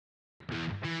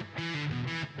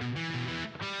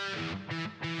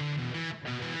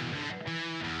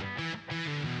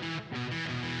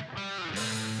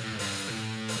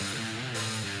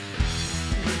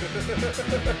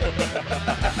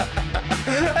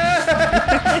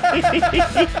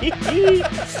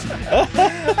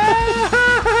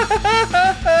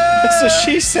So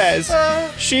she says,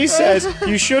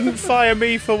 you shouldn't fire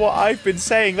me for what I've been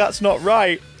saying, that's not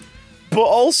right. But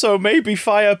also maybe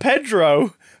fire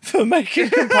Pedro for making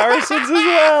comparisons as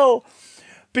well.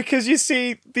 Because you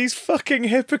see, these fucking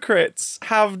hypocrites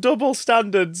have double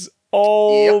standards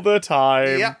all the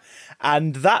time. Yep.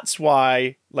 And that's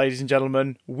why, ladies and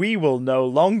gentlemen, we will no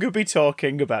longer be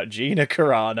talking about Gina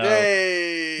Carano.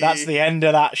 Hey. That's the end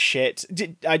of that shit.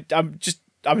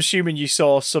 I'm assuming you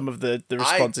saw some of the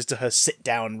responses to her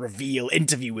sit-down reveal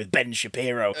interview with Ben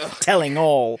Shapiro, telling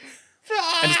all.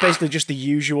 And it's basically just the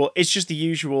usual. It's just the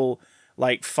usual,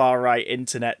 like, far-right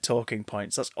internet talking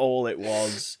points. That's all it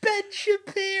was. Ben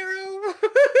Shapiro.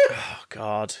 Oh,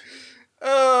 God.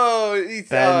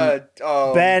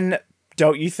 Oh, Ben,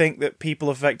 don't you think that people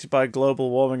affected by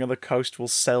global warming on the coast will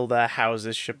sell their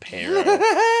houses, Shapiro?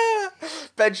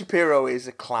 Ben Shapiro is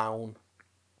a clown.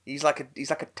 He's like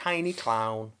a tiny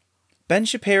clown. Ben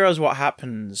Shapiro's what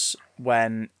happens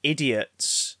when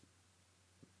idiots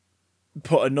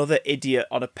put another idiot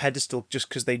on a pedestal just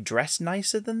because they dress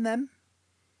nicer than them.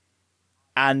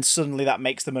 And suddenly that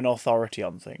makes them an authority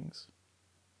on things.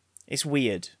 It's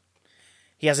weird.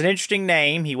 He has an interesting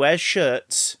name, he wears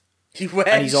shirts,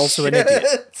 and he's also an idiot.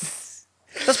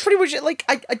 That's pretty much it. Like,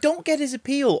 I don't get his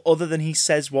appeal other than he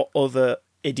says what other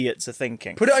idiots are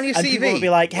thinking. Put it on your and CV. People will be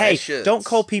like, hey, shirts. Don't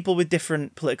call people with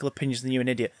different political opinions than you an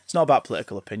idiot. It's not about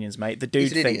political opinions, mate. The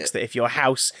dude thinks that if your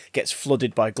house gets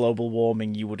flooded by global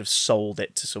warming, you would have sold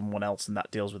it to someone else and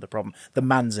that deals with the problem. The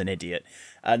man's an idiot.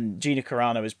 And Gina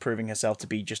Carano is proving herself to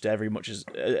be just every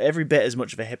bit as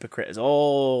much of a hypocrite as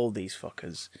all these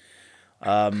fuckers.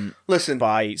 Listen,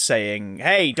 by saying,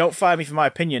 hey, don't fire me for my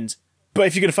opinions, but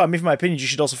if you're going to fire me for my opinions, you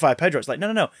should also fire Pedro. It's like,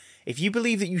 no. If you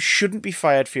believe that you shouldn't be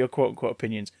fired for your quote-unquote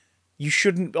opinions, you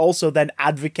shouldn't also then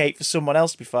advocate for someone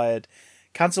else to be fired.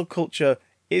 Cancel culture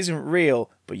isn't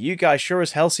real, but you guys sure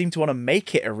as hell seem to want to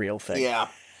make it a real thing. Yeah.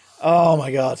 Oh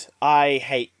my God. I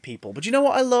hate people. But you know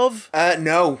what I love?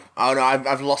 No. Oh, no,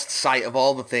 I've lost sight of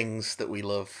all the things that we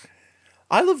love.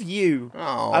 I love you,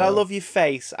 Oh. and I love your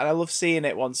face, and I love seeing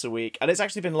it once a week. And it's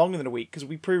actually been longer than a week, because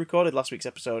we pre-recorded last week's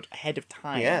episode ahead of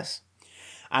time. Yes.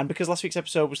 And because last week's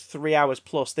episode was 3 hours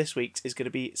plus, this week's is going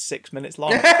to be 6 minutes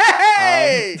long.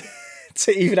 Hey!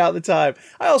 To even out the time.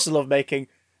 I also love making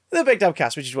the Big Damn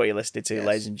Cast, which is what you're listening to, Yes.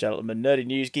 ladies and gentlemen. Nerdy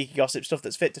news, geeky gossip, stuff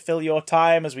that's fit to fill your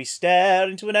time as we stare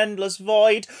into an endless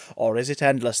void. Or is it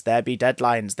endless? There be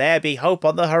deadlines. There be hope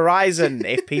on the horizon.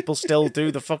 If people still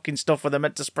do the fucking stuff where they're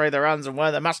meant to spray their hands and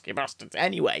wear their mask, you bastards.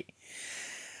 Anyway.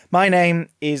 My name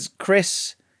is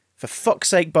Chris. For fuck's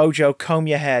sake, Bojo, comb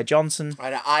your hair, Johnson.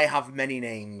 I have many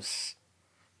names.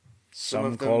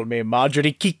 Some call me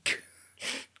Marjorie Keek.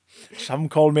 Some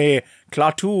call me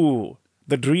Klaatu,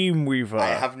 the Dreamweaver. I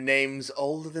have names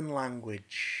older than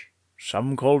language.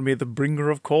 Some call me the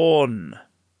Bringer of Corn.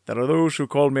 There are those who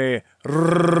call me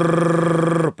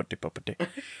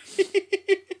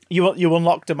You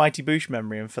unlocked a Mighty Boosh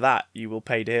memory, and for that, you will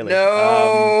pay dearly.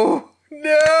 No!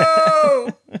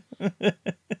 No!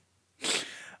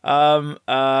 To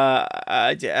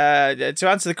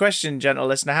answer the question, gentle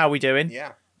listener, how are we doing?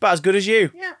 Yeah. About as good as you.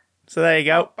 Yeah. So there you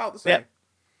go. About the same. Yeah.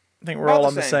 I think we're About all the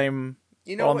on the same.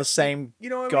 same, on the same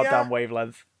You know where goddamn we are?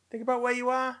 wavelength. Think about where you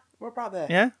are. We're about there.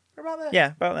 Yeah? We're about there.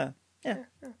 Yeah, about there. Yeah.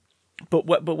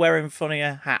 But wearing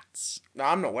funnier hats. No,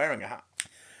 I'm not wearing a hat.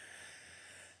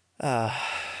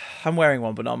 I'm wearing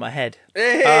one, but not on my head.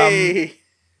 Hey!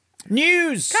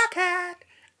 News! Cockhat!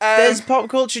 There's pop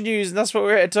culture news, and that's what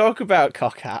we're here to talk about,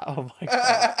 Cockhat. Oh my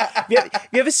god.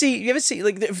 you ever see,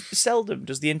 like, seldom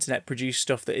does the internet produce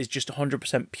stuff that is just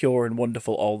 100% pure and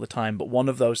wonderful all the time, but one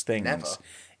of those things Never.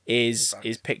 is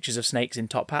pictures of snakes in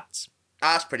top hats.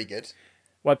 That's pretty good.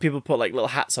 Where people put, like, little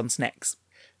hats on snakes.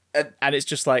 And it's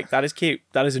just like, that is cute.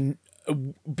 That is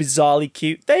bizarrely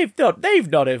cute. They've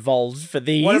not evolved for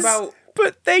these. What about...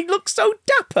 But they look so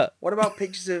dapper. What about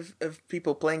pictures of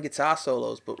people playing guitar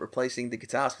solos but replacing the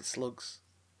guitars with slugs?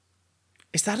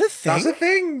 Is that a thing? That's a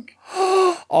thing.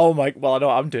 Oh my! Well, I know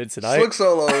what I'm doing tonight. Slug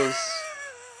solos.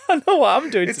 I know what I'm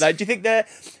doing tonight. Do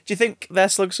you think their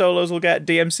slug solos will get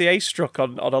DMCA struck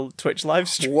on a Twitch live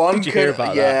stream? Did you hear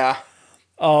about that? Yeah.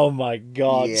 Oh my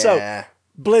god! Yeah. So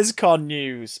BlizzCon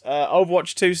news.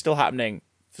 Overwatch 2 still happening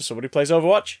for somebody who plays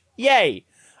Overwatch. Yay!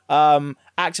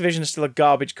 Activision is still a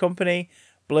garbage company.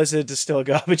 Blizzard is still a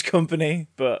garbage company,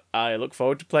 but I look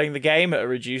forward to playing the game at a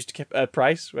reduced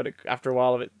price after a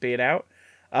while of it being out.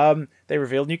 They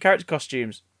revealed new character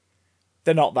costumes.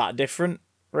 They're not that different,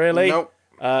 really. Nope.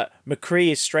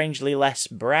 McCree is strangely less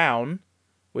brown.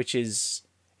 which is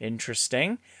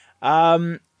interesting.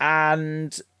 And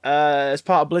as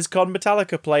part of BlizzCon,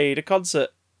 Metallica played a concert,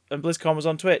 and BlizzCon was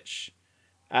on Twitch.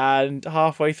 And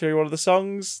halfway through one of the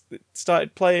songs, it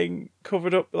started playing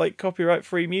covered up like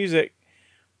copyright-free music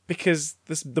because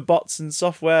the bots and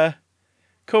software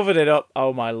covered it up.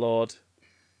 Oh my lord!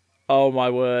 Oh my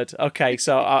word! Okay,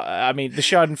 so I mean the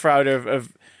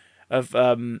Schadenfreude of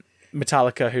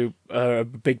Metallica, who are a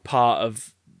big part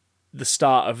of the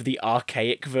start of the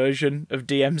archaic version of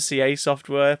DMCA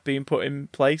software being put in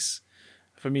place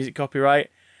for music copyright.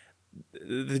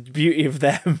 The beauty of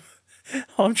them.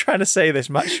 I'm trying to say this.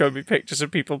 Matt showed me pictures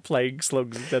of people playing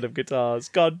slugs instead of guitars.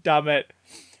 God damn it.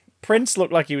 Prince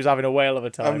looked like he was having a whale of a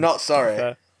time. I'm not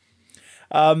sorry.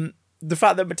 The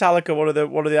fact that Metallica,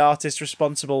 one of the artists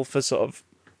responsible for sort of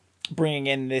bringing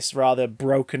in this rather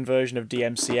broken version of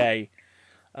DMCA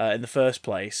in the first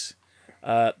place,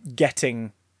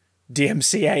 getting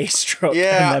DMCA struck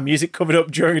and their music covered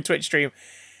up during a Twitch stream.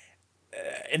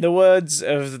 In the words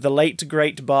of the late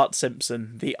great Bart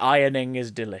Simpson, the ironing is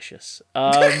delicious.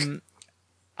 Funny.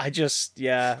 It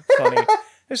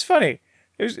was funny.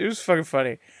 It was fucking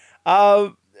funny.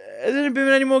 Has there been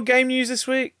any more game news this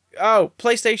week? Oh,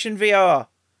 PlayStation VR.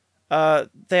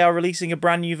 They are releasing a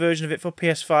brand new version of it for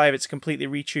PS5. It's a completely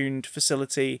retuned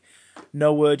facility.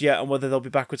 No word yet on whether there'll be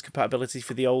backwards compatibility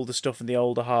for the older stuff and the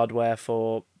older hardware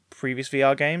for previous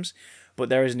VR games, but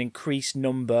there is an increased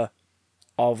number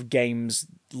of games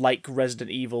like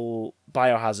Resident Evil,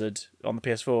 Biohazard on the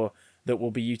PS4 that will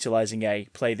be utilising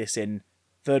play this in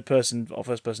third person or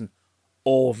first person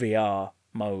or VR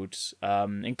modes,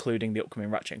 including the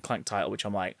upcoming Ratchet and Clank title, which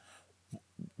I'm like,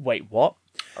 wait, what?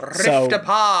 Rift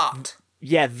Apart!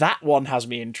 Yeah, that one has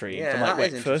me intrigued. Yeah, I'm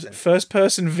like, that wait, is first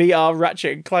person VR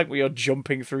Ratchet and Clank where you're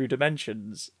jumping through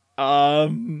dimensions.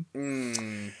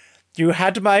 You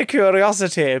had my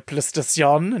curiosity,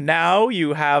 PlayStation. Now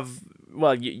you have...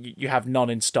 Well, you have none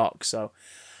in stock, so...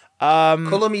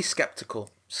 Colour me skeptical.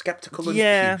 Skeptical and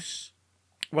puce.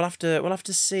 We'll have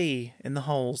to see in the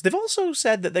holes. They've also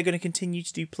said that they're going to continue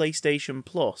to do PlayStation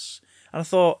Plus. And I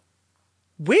thought,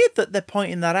 weird that they're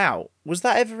pointing that out. Was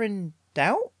that ever in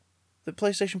doubt? That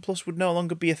PlayStation Plus would no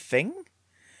longer be a thing?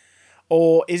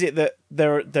 Or is it that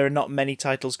there are not many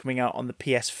titles coming out on the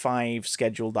PS5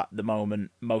 scheduled at the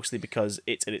moment, mostly because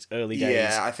it's in its early days?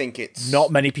 Yeah, I think it's... Not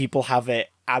many people have it,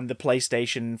 and the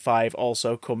PlayStation 5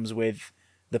 also comes with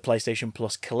the PlayStation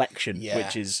Plus collection,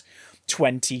 which is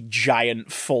 20 giant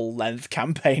full-length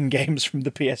campaign games from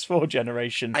the PS4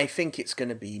 generation. I think it's going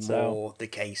to be more the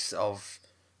case of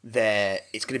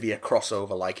it's going to be a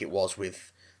crossover like it was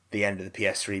with the end of the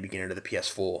PS3, beginning of the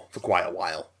PS4 for quite a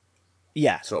while.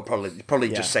 Yeah. So probably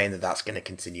just saying that that's going to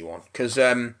continue on. Because,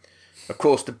 of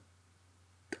course,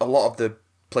 a lot of the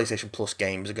PlayStation Plus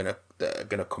games that are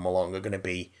going to come along are going to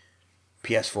be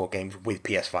PS4 games with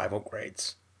PS5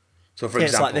 upgrades. So, for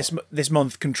example... it's like this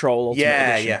month Control Ultimate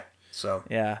Edition. Yeah. So...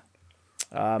 Yeah.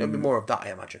 It'll be more of that,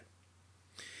 I imagine.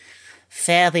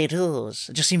 Fair they does.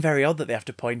 It just seemed very odd that they have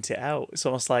to point it out. It's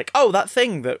almost like, oh, that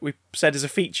thing that we said is a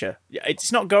feature.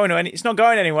 It's not going anywhere.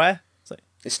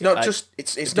 It's not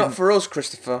it's not for us,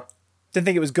 Christopher. Didn't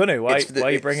think it was gonna. Why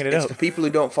are you bringing it up? It's for people who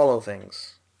don't follow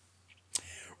things.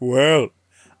 Well,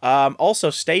 also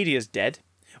Stadia's dead.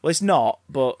 Well, it's not,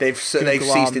 but they've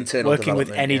ceased internal working with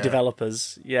any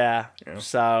developers. Yeah.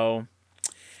 So,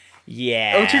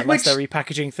 unless they're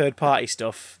repackaging third-party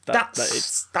stuff.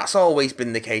 That's always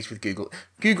been the case with Google.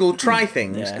 Google try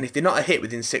things, and if they're not a hit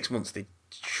within 6 months, they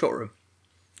shut them.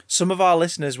 Some of our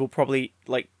listeners will probably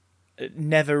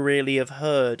never really have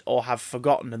heard or have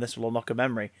forgotten, and this will unlock a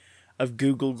memory, of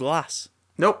Google Glass.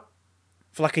 Nope.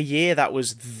 For a year, that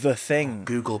was the thing.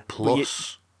 Google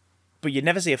Plus. But you'd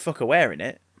never see a fucker wearing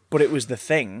it, but it was the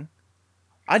thing.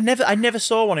 I never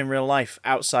saw one in real life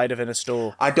outside of in a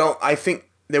store. I think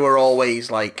they were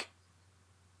always,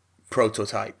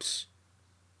 prototypes.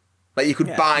 You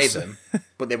could buy them,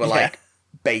 but they were,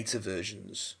 beta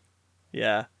versions.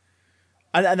 Yeah.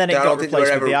 And then it got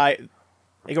replaced with the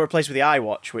It got replaced with the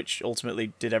iWatch, which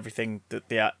ultimately did everything that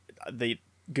the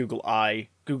Google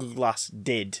Glass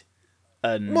did.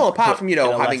 Apart from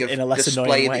having a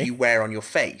display that you wear on your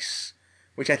face,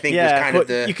 which I think was kind of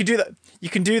the. You could do that. You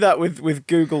can do that with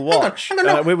Google Watch, hang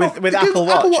on, with Apple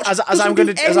Watch. As I'm going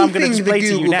to display to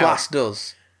you now. Google Glass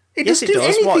does. It doesn't do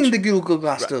anything the Google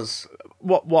Glass does.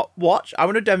 What watch? I'm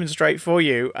going to demonstrate for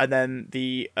you, and then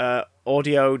the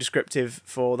audio descriptive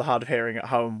for the hard of hearing at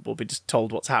home will be just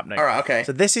told what's happening. All right, okay.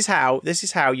 So this is how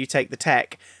you take the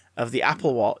tech of the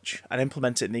Apple Watch and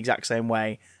implement it in the exact same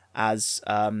way as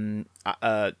Apple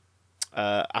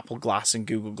Glass and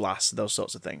Google Glass, those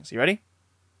sorts of things. You ready?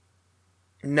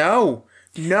 No.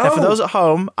 No. Now, for those at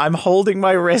home, I'm holding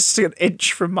my wrist an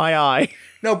inch from my eye.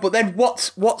 No, but then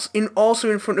what's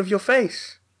also in front of your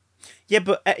face? Yeah,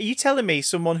 but are you telling me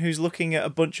someone who's looking at a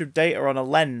bunch of data on a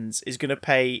lens is going to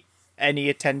pay any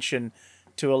attention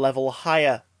to a level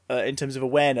higher in terms of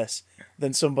awareness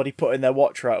than somebody putting their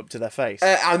watch right up to their face?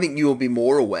 I think you will be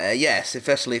more aware, yes,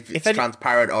 especially if it's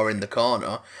transparent or in the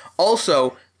corner.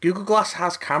 Also, Google Glass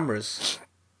has cameras.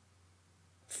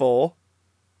 For?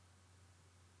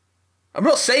 I'm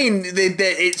not saying that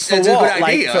it's a what? good Like,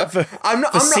 idea. I'm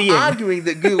not seeing. arguing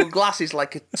that Google Glass is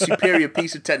like a superior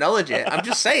piece of technology. I'm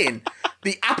just saying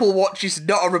the Apple Watch is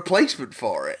not a replacement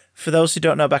for it. For those who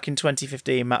don't know, back in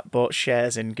 2015, Matt bought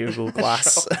shares in Google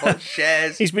Glass.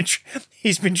 Shares.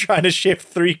 He's been trying to ship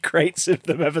 3 crates of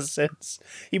them ever since.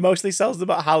 He mostly sells them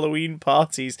at Halloween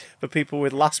parties for people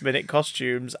with last-minute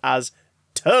costumes as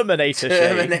Terminator shades.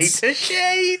 Terminator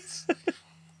shades.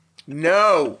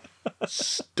 No,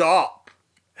 stop.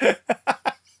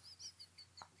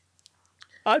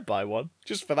 I'd buy one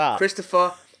just for that.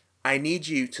 Christopher, I need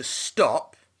you to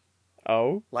stop.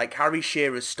 Oh? Like Harry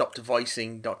Shearer stopped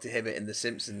voicing Dr. Hibbert in The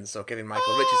Simpsons, so Kevin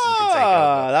Michael Richardson can take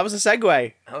over. That was a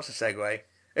segue. That was a segue.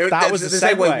 The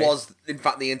segue was, in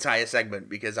fact, the entire segment,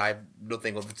 because I have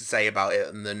nothing other to say about it,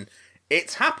 and then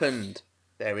it's happened.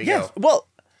 There we go. Well,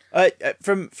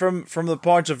 from the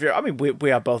point of view, I mean,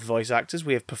 we are both voice actors.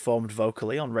 We have performed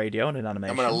vocally on radio and in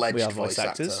animation. I'm an alleged we are voice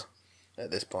actor at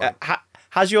this point.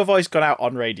 Has your voice gone out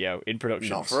on radio in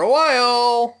productions? Not for a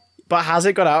while. But has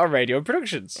it gone out on radio in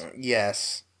productions?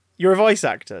 Yes. You're a voice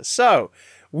actor. So,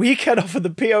 we can offer the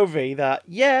POV that,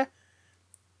 yeah,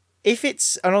 if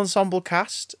it's an ensemble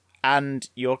cast and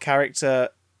your character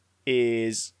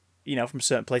is, from a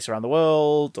certain place around the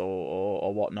world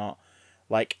or whatnot,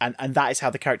 like, and that is how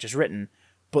the character's written,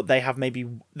 but they have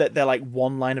they're like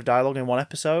one line of dialogue in one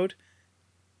episode,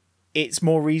 it's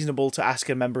more reasonable to ask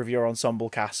a member of your ensemble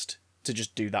cast to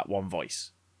just do that one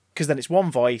voice. Because then it's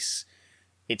one voice,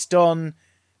 it's done,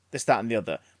 this, that, and the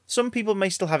other. Some people may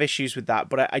still have issues with that,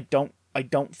 but I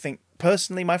don't think,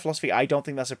 personally, my philosophy, I don't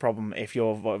think that's a problem if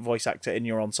your voice actor in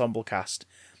your ensemble cast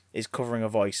is covering a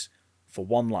voice for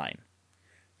one line.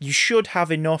 You should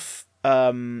have enough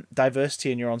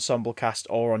diversity in your ensemble cast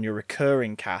or on your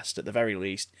recurring cast, at the very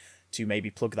least, to maybe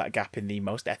plug that gap in the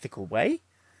most ethical way.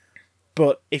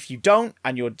 But if you don't,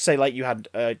 and you'd say, like, you had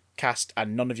a cast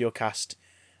and none of your cast,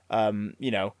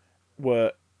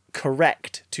 were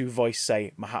correct to voice,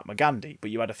 say, Mahatma Gandhi, but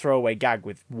you had a throwaway gag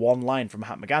with one line from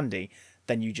Mahatma Gandhi,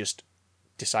 then you just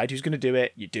decide who's going to do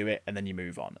it, you do it, and then you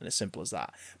move on. And as simple as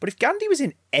that. But if Gandhi was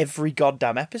in every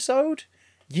goddamn episode,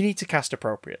 you need to cast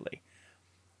appropriately.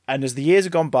 And as the years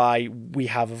have gone by, we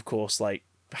have, of course, like,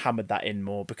 hammered that in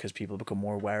more because people become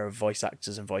more aware of voice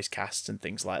actors and voice casts and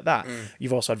things like that.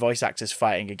 You've also had voice actors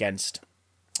fighting against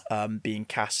being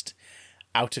cast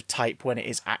out of type when it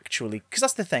is actually... Because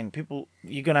that's the thing,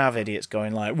 you're going to have idiots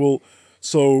going like, well,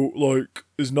 so, like,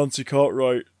 is Nancy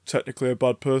Cartwright technically a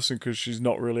bad person because she's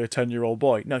not really a 10-year-old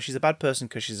boy? No, she's a bad person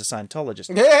because she's a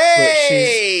Scientologist.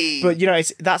 Hey! But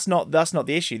that's not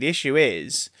the issue. The issue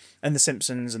is, and The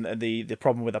Simpsons and the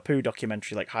problem with Apu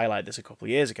documentary like highlighted this a couple of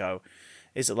years ago,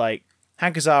 is that, like,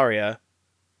 Hank Azaria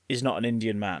is not an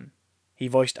Indian man. He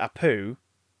voiced Apu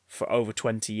for over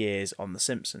 20 years on The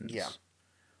Simpsons. Yeah.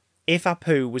 If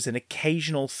Apu was an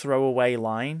occasional throwaway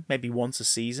line, maybe once a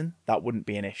season, that wouldn't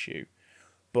be an issue.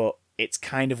 But it's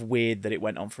kind of weird that it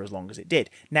went on for as long as it did.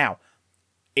 Now,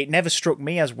 it never struck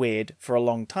me as weird for a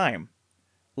long time.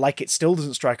 Like, it still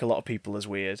doesn't strike a lot of people as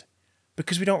weird,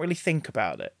 because we don't really think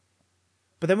about it.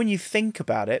 But then when you think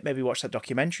about it, maybe watch that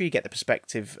documentary, you get the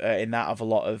perspective in that of a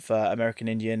lot of American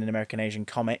Indian and American Asian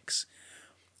comics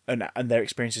and their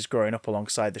experiences growing up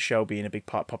alongside the show being a big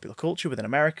part of popular culture within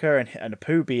America, and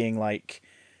Apu being, like,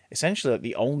 essentially like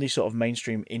the only sort of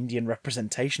mainstream Indian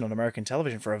representation on American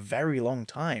television for a very long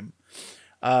time.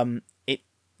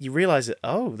 You realise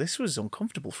that, this was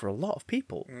uncomfortable for a lot of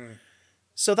people.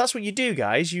 So that's what you do,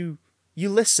 guys. You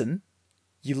listen,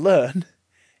 you learn,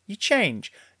 you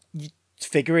change. You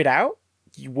figure it out,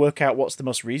 you work out what's the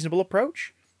most reasonable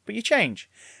approach, but you change.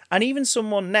 And even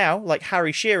someone now, like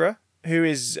Harry Shearer, who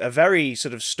is a very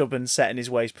sort of stubborn,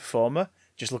 set-in-his-ways performer,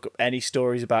 just look up any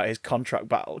stories about his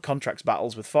contracts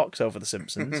battles with Fox over The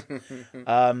Simpsons.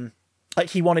 Like,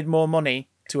 he wanted more money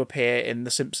to appear in The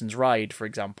Simpsons ride, for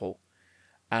example.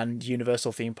 And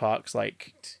Universal theme parks,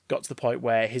 like, got to the point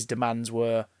where his demands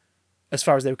were, as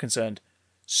far as they were concerned,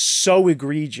 so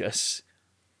egregious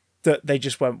that they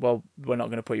just went, well, we're not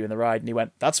going to put you in the ride. And he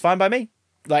went, that's fine by me.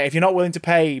 Like, if you're not willing to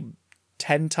pay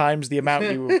 10 times the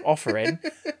amount you were offering,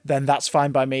 then that's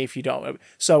fine by me if you don't.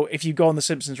 So if you go on the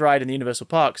Simpsons ride in the Universal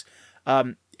Parks,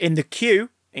 in the queue,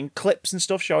 in clips and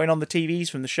stuff showing on the TVs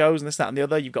from the shows and this, that, and the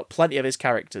other, you've got plenty of his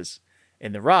characters.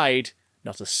 In the ride,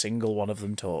 not a single one of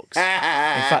them talks. In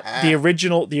fact, the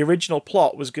original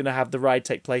plot was going to have the ride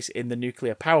take place in the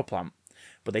nuclear power plant,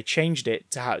 but they changed it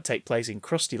to have it take place in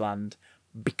Krusty Land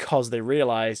because they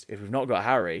realised if we've not got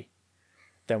Harry,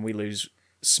 then we lose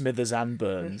Smithers and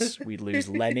Burns. We lose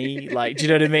Lenny. Like, do you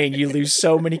know what I mean? You lose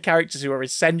so many characters who are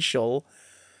essential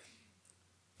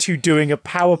to doing a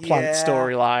power plant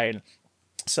storyline.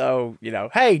 So,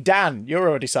 hey, Dan, you're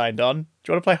already signed on.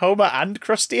 Do you want to play Homer and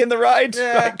Krusty in the ride?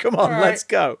 Yeah, right, come on, right. Let's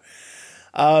go.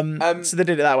 So they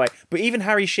did it that way. But even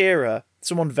Harry Shearer,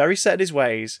 someone very set in his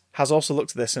ways, has also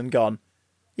looked at this and gone,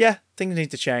 yeah, things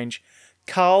need to change.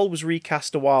 Carl was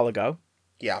recast a while ago.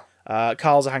 Yeah.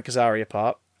 Carl's a Hank Azaria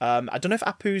part. I don't know if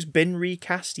Apu's been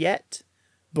recast yet,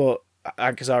 but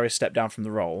Hank Azaria stepped down from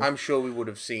the role. I'm sure we would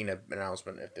have seen an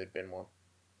announcement if there'd been one.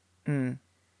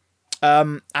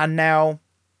 And now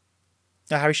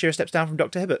Harry Shearer steps down from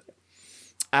Dr. Hibbert.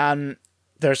 And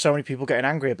there are so many people getting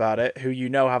angry about it who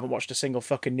haven't watched a single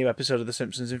fucking new episode of The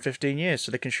Simpsons in 15 years,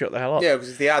 so they can shut the hell up. Yeah, because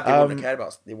if they had, they wouldn't care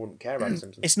about The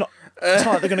Simpsons. It's not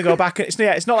like they're going to go back. It's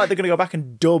not like they're going to go back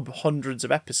and dub hundreds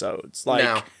of episodes. Like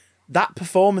No. that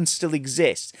performance still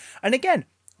exists. And again,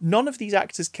 none of these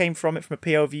actors came from it from a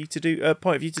POV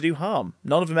point of view to do harm.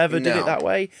 None of them ever did it that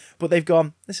way. But they've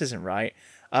gone, this isn't right.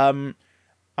 Right.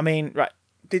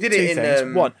 They did Two it in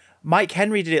things. One, Mike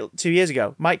Henry did it 2 years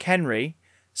ago. Mike Henry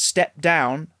stepped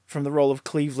down from the role of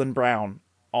Cleveland Brown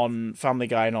on Family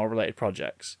Guy and all related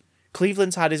projects.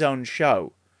 Cleveland's had his own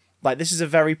show. Like, this is a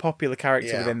very popular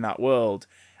character within that world.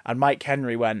 And Mike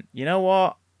Henry went, you know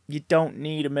what? You don't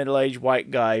need a middle-aged white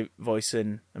guy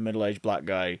voicing a middle-aged black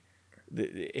guy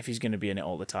if he's going to be in it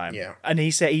all the time. Yeah. And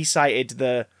he cited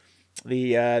the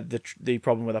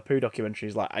problem with Apu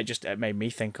documentaries. Like, it made me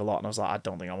think a lot, and I was like, I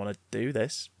don't think I want to do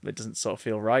this. It doesn't sort of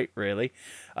feel right, really.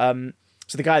 So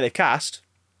the guy they cast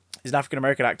is an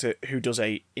African-American actor who does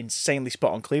a insanely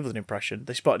spot-on Cleveland impression.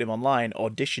 They spotted him online,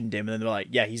 auditioned him, and then they were like,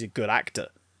 yeah, he's a good actor.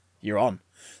 You're on.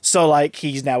 So, like,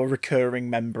 he's now a recurring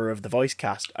member of the voice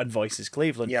cast and voices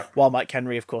Cleveland, while Mike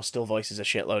Henry, of course, still voices a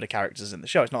shitload of characters in the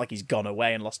show. It's not like he's gone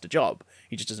away and lost a job.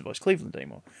 He just doesn't voice Cleveland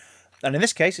anymore. And in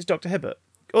this case, it's Dr. Hibbert.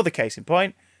 Other case in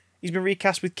point, he's been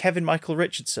recast with Kevin Michael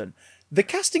Richardson. The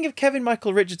casting of Kevin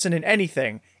Michael Richardson in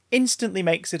anything instantly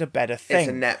makes it a better thing. It's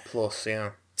a net plus,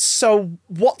 yeah. So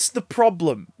what's the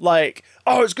problem? Like,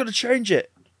 it's going to change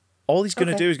it. All he's going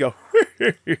to do is go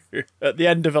at the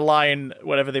end of a line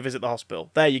whenever they visit the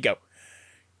hospital. There you go.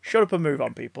 Shut up and move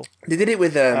on, people. They did it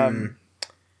with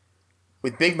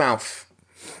Big Mouth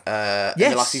in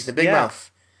the last season of Big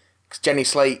Mouth. Because Jenny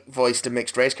Slate voiced a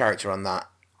mixed race character on that.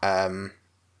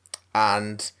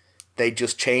 And they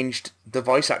just changed the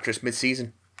voice actress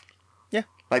mid-season. Yeah.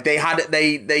 Like, they had it,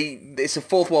 it's a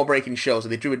fourth wall breaking show, so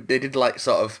they did like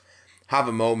sort of have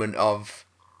a moment of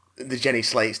the Jenny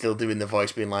Slate still doing the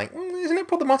voice, being like, isn't it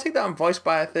problematic that I'm voiced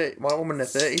by a woman in her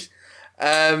 30s?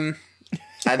 And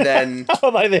then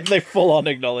they full on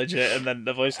acknowledge it, and then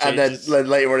the voice changes. And then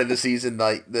later on in the season,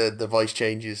 like the voice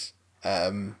changes,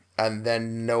 and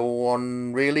then no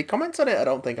one really comments on it. I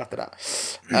don't think after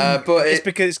that. But it's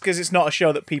because it's not a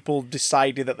show that people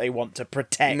decided that they want to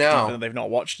protect, even though they've not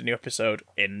watched a new episode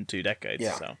in 2 decades.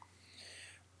 Yeah. So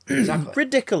exactly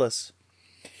ridiculous.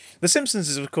 The Simpsons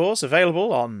is, of course,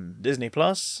 available on Disney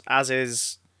Plus, as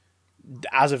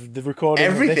of the recording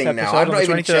everything of this episode now. I've on not the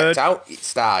even 23rd. checked out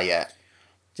Star yet.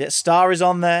 Yeah, Star is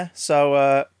on there,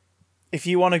 so if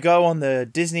you want to go on the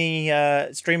Disney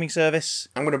streaming service,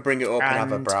 I'm going to bring it up and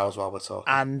have a browse while we're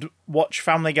talking. And watch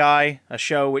Family Guy, a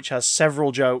show which has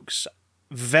several jokes,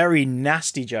 very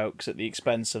nasty jokes at the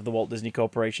expense of the Walt Disney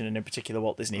Corporation, and in particular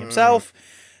Walt Disney himself,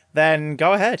 then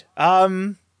go ahead.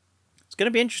 It's going to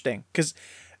be interesting, because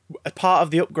a part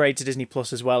of the upgrade to Disney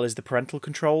Plus as well is the parental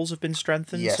controls have been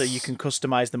strengthened, so you can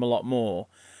customize them a lot more,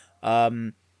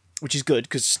 which is good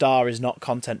because Star is not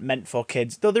content meant for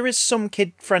kids, though there is some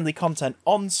kid-friendly content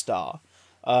on Star.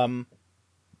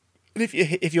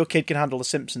 If your kid can handle The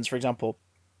Simpsons, for example,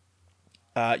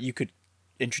 you could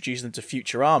introduce them to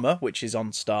Futurama, which is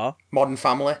on Star. Modern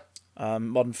Family.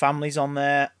 Modern Family's on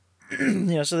there.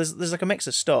 So there's like a mix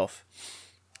of stuff.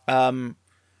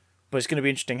 But it's going to be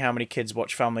interesting how many kids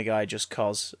watch Family Guy just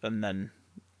cause, and then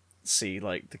see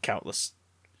like the countless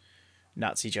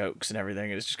Nazi jokes and everything.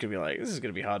 It's just going to be like, this is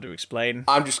going to be hard to explain.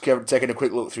 I'm just taking a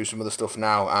quick look through some of the stuff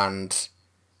now, and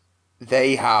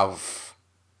they have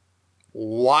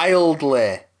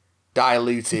wildly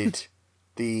diluted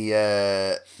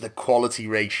the quality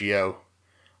ratio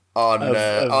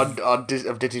of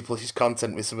Disney Plus's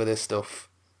content with some of this stuff.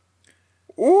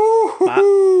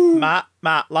 Ooh. Matt,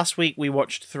 last week we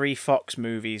watched 3 Fox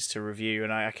movies to review,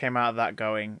 and I came out of that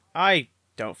going, I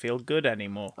don't feel good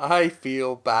anymore. I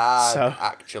feel bad, So-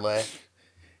 actually.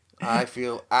 I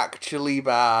feel actually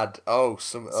bad. Yay.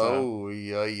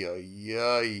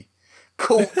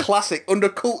 Cult classic, under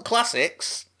cult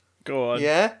classics. Go on.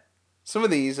 Yeah. Some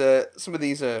of these are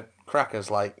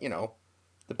crackers, like,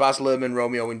 the Baz Luhrmann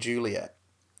Romeo and Juliet,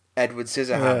 Edward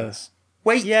Scissorhands.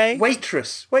 Yay.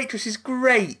 Waitress. Waitress is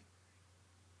great.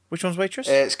 Which one's Waitress?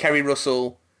 It's Kerry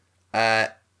Russell, works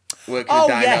in a oh,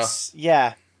 diner. yes.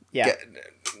 Yeah.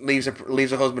 Leaves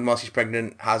her husband while she's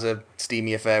pregnant, has a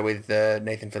steamy affair with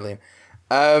Nathan Fillion.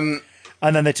 And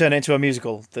then they turn it into a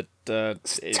musical that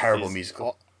Terrible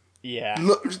musical. Yeah.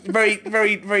 Look, very,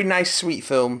 very, very nice, sweet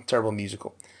film. Terrible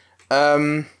musical.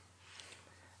 And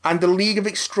The League of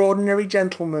Extraordinary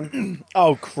Gentlemen.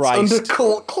 Oh, Christ. Under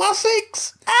cult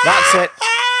classics. That's it.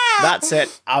 That's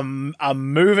it. I'm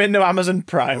moving to Amazon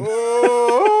Prime.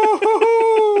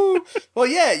 Well,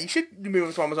 yeah, you should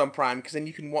move to Amazon Prime because then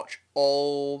you can watch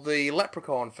all the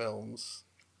Leprechaun films.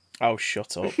 Oh,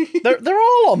 shut up. They're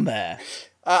all on there.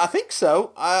 I think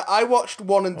so. I watched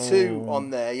 1 and 2 on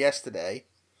there yesterday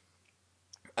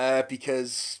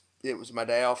because it was my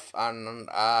day off and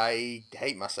I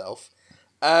hate myself.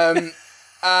 And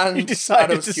You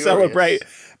decided to celebrate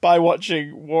by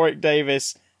watching Warwick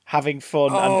Davis having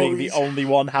fun and being the only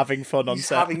one having fun on He's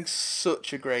set. having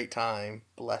such a great time.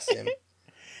 Bless him.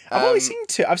 I've only seen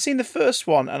 2. I've seen the first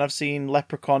one and I've seen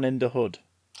Leprechaun in the Hood.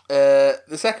 The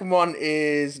second one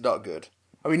is not good.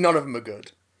 I mean, none of them are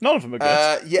good. None of them are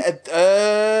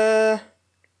good.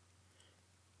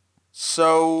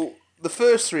 So the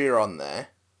first 3 are on there.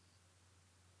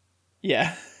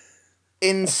 Yeah.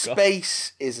 In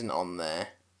Space isn't on there.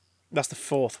 That's the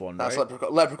 4th one, right? That's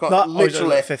Leprechaun. That-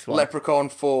 Literally, the 5th one. Leprechaun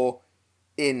 4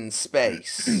 in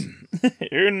space.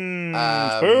 In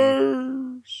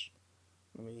space.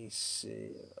 Let me see.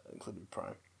 Included with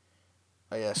Prime.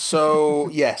 Oh, yeah. So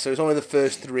it's only the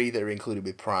first 3 that are included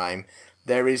with Prime.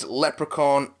 There is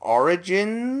Leprechaun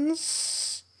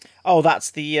Origins. Oh, that's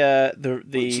the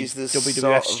Which is the WWF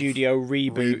sort of Studio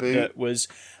reboot reboot. that was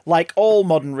like all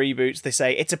modern reboots. They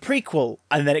say it's a prequel,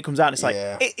 and then it comes out and it's like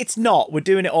Yeah. it's not. We're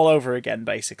doing it all over again,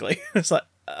 basically. It's like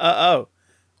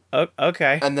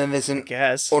okay. And then there's an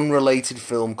Guess. unrelated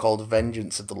film called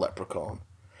Vengeance of the Leprechaun.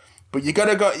 But you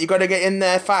gotta get in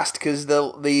there fast because they're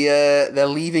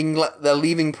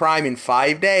leaving Prime in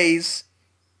 5 days.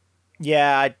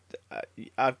 Yeah,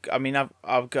 I'm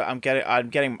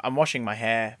washing my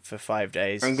hair for 5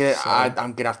 days. I'm gonna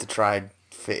have to try and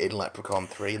fit in Leprechaun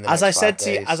 3 in the As next I said 5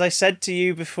 to you, days. as I said to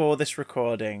you before this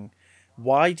recording,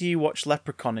 why do you watch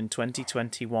Leprechaun in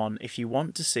 2021 if you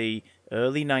want to see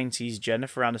early 90s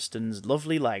Jennifer Aniston's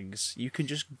lovely legs? You can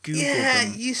just Google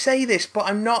them. You say this, but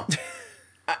I'm not.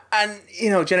 And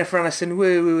Jennifer Aniston,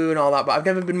 woo and all that, but I've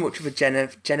never been much of a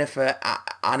Jennifer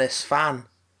Anis fan.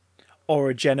 Or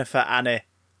a Jennifer Annie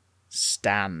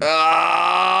stan.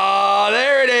 Ah,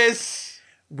 there it is.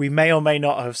 We may or may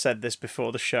not have said this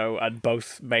before the show and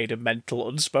both made a mental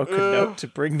unspoken note to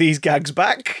bring these gags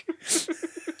back.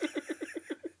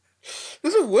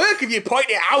 Doesn't work if you point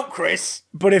it out, Chris.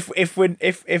 But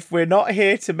if we're not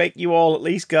here to make you all at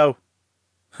least go,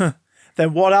 huh,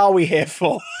 then what are we here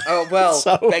for? Oh well,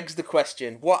 So- begs the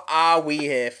question: what are we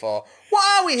here for? What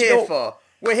are we here for?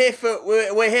 We're here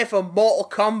for Mortal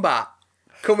Kombat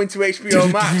coming to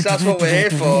HBO Max. That's what we're here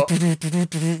for.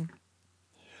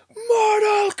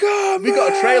 Mortal Kombat! We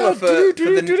got a trailer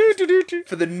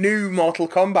for the new Mortal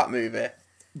Kombat movie.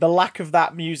 The lack of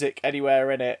that music anywhere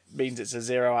in it means it's a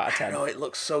 0 out of 10. No, it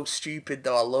looks so stupid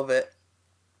though. I love it.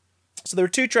 So there are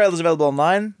 2 trailers available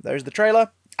online. There's the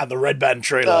trailer and the Red Band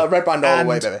trailer. Red Band all the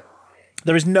way, And baby.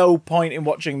 There is no point in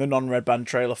watching the non-Red Band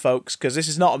trailer, folks, because this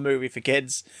is not a movie for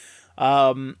kids.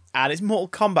 And it's Mortal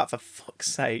Kombat, for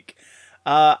fuck's sake.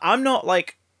 I'm not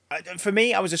like... For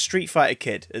me, I was a Street Fighter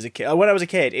kid as a kid. When I was a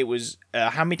kid, it was a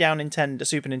hand-me-down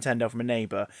Super Nintendo from a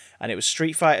neighbour, and it was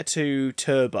Street Fighter 2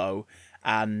 Turbo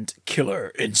and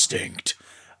Killer Instinct.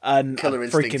 And Killer I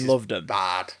Instinct freaking is loved them.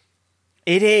 bad.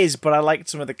 It is, but I liked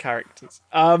some of the characters.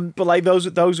 But like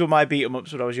those were my beat 'em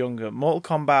ups when I was younger. Mortal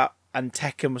Kombat and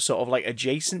Tekken were sort of like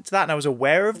adjacent to that, and I was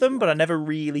aware of them, but I never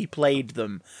really played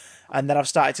them. And then I've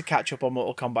started to catch up on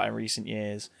Mortal Kombat in recent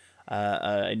years,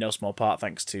 in no small part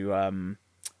thanks to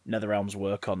NetherRealm's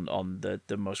work on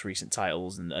the most recent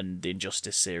titles and the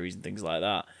Injustice series and things like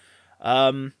that.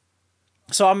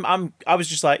 So I was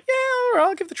just like, yeah, all right,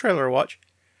 I'll give the trailer a watch.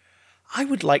 I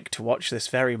would like to watch this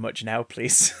very much now,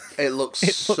 please. It looks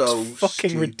It so looks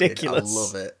fucking stupid. ridiculous. I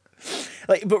love it.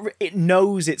 like, but it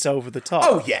knows it's over the top.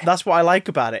 Oh, yeah. That's what I like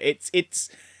about it. It's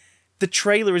the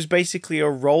trailer is basically a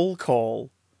roll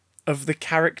call of the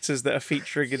characters that are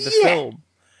featuring in the film,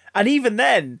 and even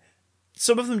then,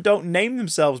 some of them don't name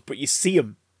themselves, but you see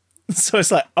them, so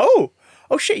it's like, oh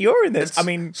shit, you're in this. I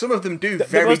mean, some of them do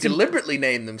very deliberately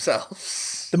name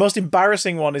themselves. The most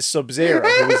embarrassing one is Sub-Zero,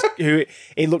 who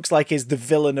it looks like is the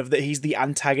villain he's the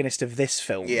antagonist of this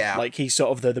film. Yeah. Like, he's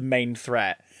sort of the main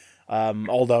threat.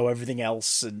 Although everything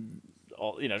else and,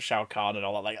 Shao Kahn and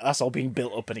all that, like, that's all being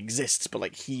built up and exists, but,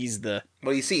 like, he's the...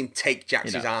 Well, you see him take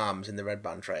Jax's arms in the Red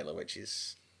Band trailer, which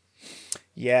is...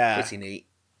 pretty neat.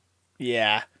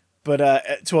 Yeah.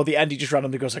 But toward the end, he just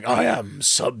randomly goes like, I am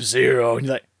Sub-Zero. And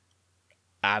you're like,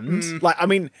 and? Like, I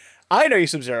mean, I know you're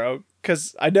Sub-Zero,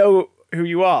 because I know who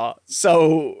you are,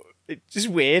 so it's just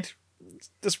weird. It's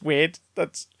just weird.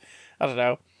 That's, I don't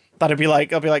know. I'll be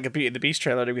like a Beauty and the Beast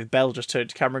trailer with Belle just turned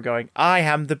to camera going, I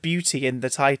am the beauty in the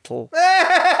title.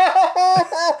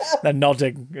 They're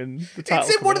nodding, and the title.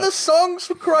 It's in one of the songs,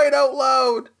 for crying out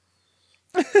loud.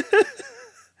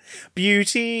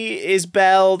 Beauty is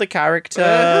Belle, the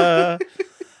character.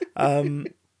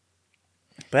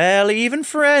 Barely even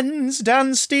friends.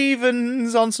 Dan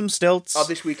Stevens on some stilts. Oh,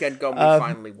 this weekend gone, we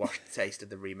finally watched the taste of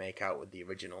the remake out with the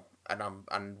original, and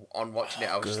on watching it,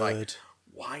 I was just like,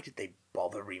 why did they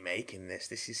bother remaking this?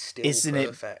 This is still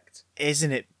perfect.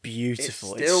 Isn't it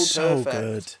beautiful? It's so perfect.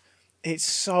 Good. It's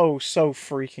so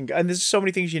freaking good. And there's so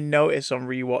many things you notice on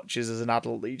rewatches as an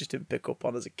adult that you just didn't pick up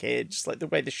on as a kid. Just like the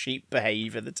way the sheep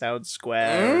behave in the town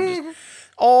square. And just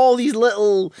all these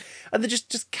little... And they're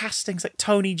just castings like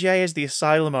Tony Jay as the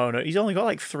asylum owner. He's only got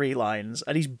like 3 lines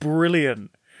and he's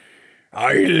brilliant.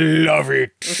 I love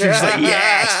it. She's like,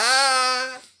 yes!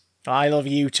 I love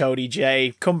you, Tony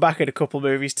J. Come back in a couple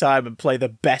movies' time and play the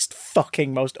best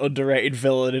fucking most underrated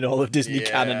villain in all of Disney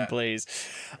canon, please.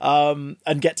 And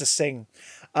get to sing.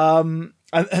 And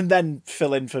then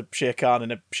fill in for Shere Khan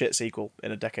in a shit sequel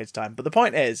in a decade's time. But the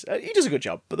point is, he does a good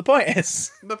job. But the point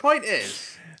is... The point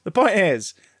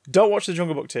is, don't watch The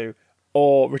Jungle Book 2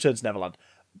 or Return to Neverland.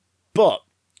 But...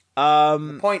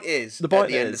 the point is, at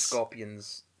the end of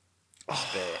Scorpion's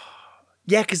spear...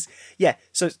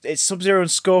 So it's Sub-Zero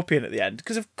and Scorpion at the end,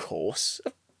 because of course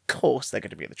they're going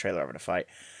to be in the trailer having a fight.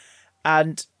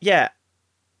 And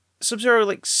Sub-Zero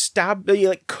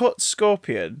cuts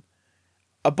Scorpion,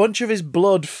 a bunch of his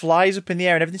blood flies up in the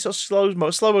air and everything sort of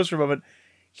slow-mo's for a moment.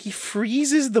 He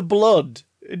freezes the blood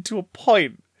into a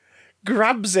point,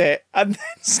 grabs it, and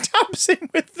then stabs him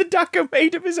with the dagger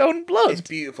made of his own blood. It's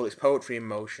beautiful. It's poetry in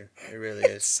motion. It really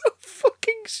is. It's so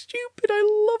fucking stupid.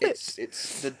 I love it.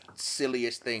 It's the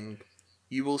silliest thing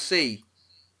you will see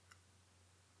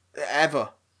ever.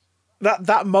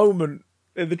 That moment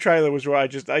in the trailer was where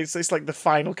it's like the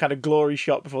final kind of glory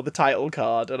shot before the title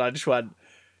card, and I just went,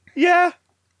 yeah.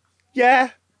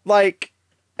 Like,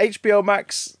 HBO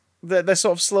Max... They're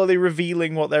sort of slowly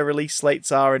revealing what their release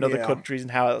slates are in other countries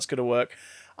and how that's going to work.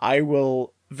 I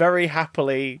will very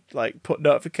happily put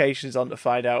notifications on to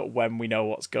find out when we know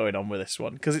what's going on with this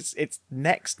one, because it's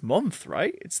next month,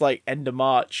 right? It's like end of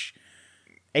March,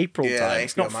 April time.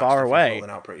 It's not far away.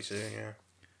 Out pretty soon, yeah.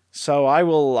 So I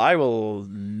will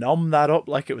nom that up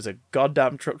like it was a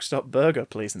goddamn truck stop burger,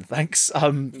 please and thanks.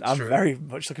 I'm very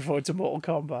much looking forward to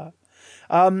Mortal Kombat.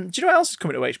 Do you know what else is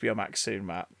coming to HBO Max soon,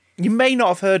 Matt? You may not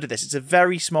have heard of this. It's a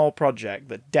very small project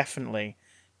that definitely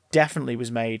was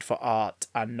made for art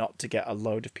and not to get a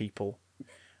load of people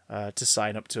to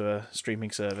sign up to a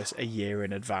streaming service a year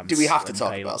in advance. Do we have to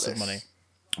talk about this? Money.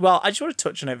 Well, I just want to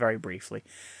touch on it very briefly.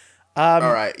 All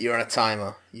right, you're on a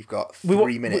timer. You've got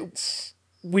 3 minutes.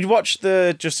 We'd watched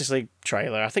the Justice League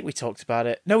trailer. I think we talked about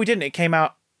it. No, we didn't. It came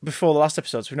out before the last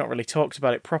episode, so we've not really talked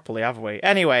about it properly, have we?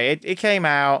 Anyway, it came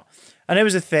out... And it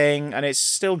was a thing, and it's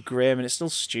still grim, and it's still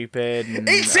stupid. And,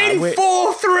 it's in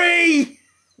 4:3!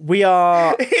 We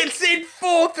are... It's in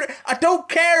 4:3! I don't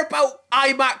care about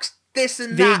IMAX, this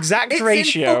and that. The exact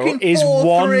ratio is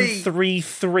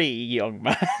 1:33, young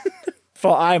man,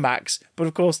 for IMAX. But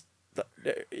of course,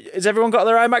 has everyone got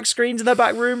their IMAX screens in their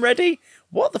back room ready?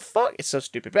 What the fuck? It's so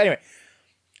stupid. But anyway,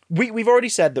 we've already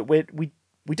said that we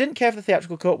didn't care for the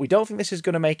theatrical cut. We don't think this is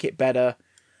going to make it better.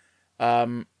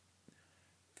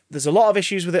 There's a lot of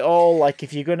issues with it all. Like,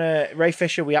 if you're going to... Ray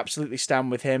Fisher, we absolutely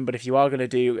stand with him, but if you are going to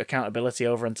do accountability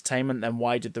over entertainment, then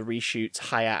why did the reshoots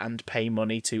hire and pay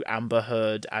money to Amber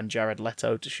Heard and Jared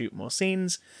Leto to shoot more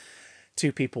scenes?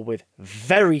 2 people with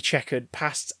very checkered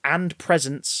pasts and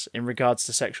presents in regards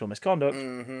to sexual misconduct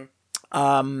and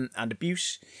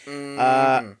abuse.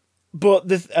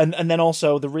 But and then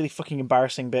also the really fucking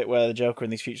embarrassing bit where the Joker in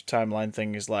these future timeline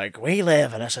thing is like, we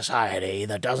live in a society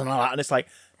that doesn't allow, and it's like,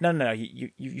 no,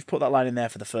 you've put that line in there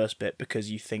for the first bit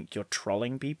because you think you're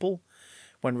trolling people,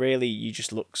 when really you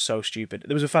just look so stupid.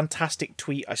 There was a fantastic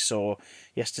tweet I saw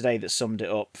yesterday that summed it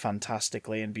up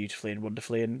fantastically and beautifully and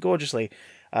wonderfully and gorgeously,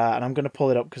 and I'm going to pull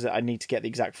it up because I need to get the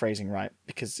exact phrasing right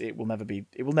because it will never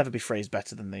be phrased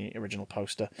better than the original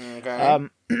poster. Okay.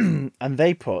 And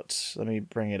they put, let me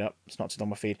bring it up, it's not still on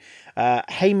my feed,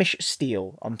 Hamish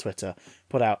Steele on Twitter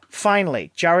put out,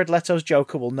 finally, Jared Leto's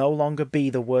Joker will no longer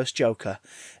be the worst Joker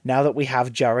now that we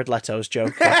have Jared Leto's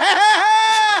Joker.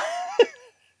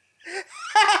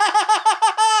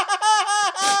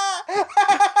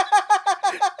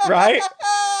 Right?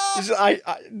 I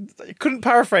couldn't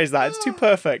paraphrase that. It's too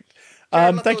perfect.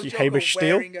 Thank you, Hamish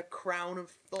Steele. Wearing a crown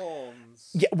of thorns.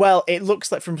 Yeah, well, it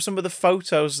looks like from some of the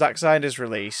photos Zack Snyder's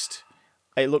released,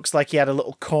 it looks like he had a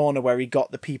little corner where he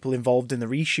got the people involved in the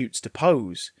reshoots to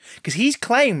pose. Because he's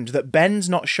claimed that Ben's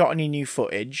not shot any new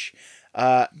footage,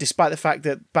 despite the fact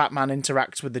that Batman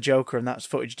interacts with the Joker and that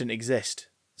footage didn't exist.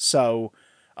 So,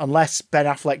 unless Ben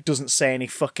Affleck doesn't say any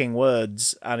fucking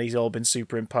words and he's all been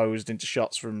superimposed into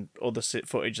shots from other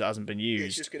footage that hasn't been used,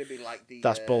 it's just going to be like the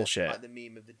that's bullshit. Like the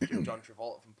meme of the John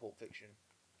Travolta from Pulp Fiction.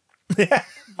 Yeah,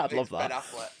 I'd love that. Ben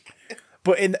Affleck.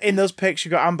 But in those pics,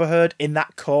 you've got Amber Heard in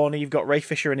that corner. You've got Ray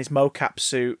Fisher in his mocap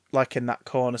suit, like in that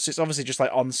corner. So it's obviously just like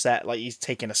on set, like he's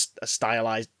taking a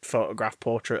stylized photograph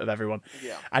portrait of everyone.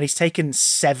 Yeah. And he's taken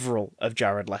several of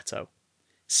Jared Leto.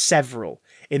 Several.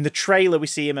 In the trailer, we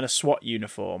see him in a SWAT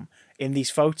uniform. In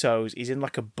these photos, he's in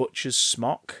like a butcher's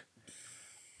smock.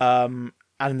 And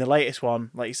in the latest one,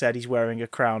 like you said, he's wearing a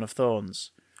crown of thorns.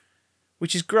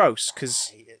 Which is gross,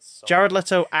 because Jared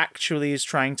Leto actually is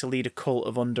trying to lead a cult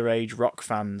of underage rock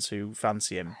fans who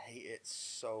fancy him. I hate it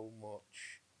so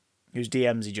much. Whose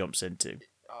DMs he jumps into.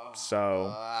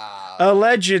 So, wow.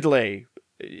 allegedly,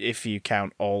 if you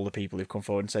count all the people who've come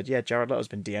forward and said, yeah, Jared Leto's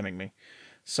been DMing me.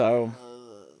 So,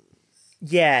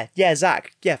 yeah,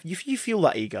 Zach. Yeah, you feel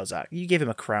that ego, Zach. You give him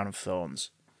a crown of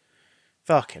thorns.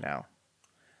 Fucking hell.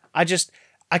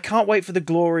 I can't wait for the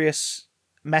glorious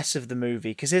mess of the movie,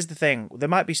 because here's the thing, there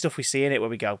might be stuff we see in it where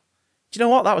we go, do you know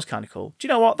what, that was kind of cool, do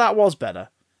you know what, that was better,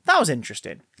 that was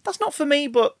interesting, that's not for me,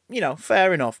 but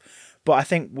fair enough. But I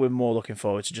think we're more looking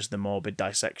forward to just the morbid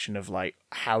dissection of like,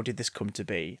 how did this come to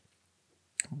be,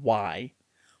 why,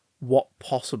 what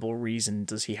possible reason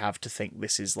does he have to think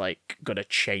this is like gonna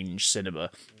change cinema?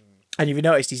 And if you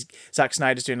noticed, Zack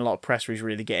Snyder's doing a lot of press where he's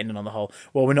really getting in on the whole,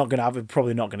 well, we're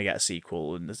probably not going to get a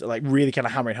sequel. And like really kind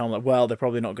of hammering home, like, well, they're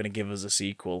probably not going to give us a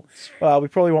sequel. Well, we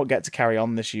probably won't get to carry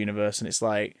on this universe. And it's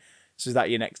like, so is that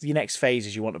your next phase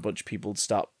is you want a bunch of people to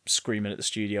start screaming at the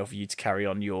studio for you to carry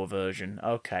on your version?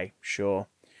 Okay, sure.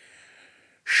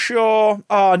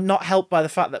 Oh, not helped by the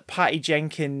fact that Patty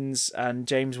Jenkins and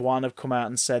James Wan have come out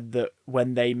and said that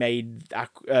when they made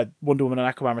Wonder Woman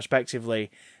and Aquaman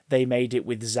respectively, they made it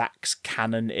with Zack's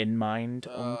canon in mind,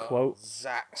 unquote.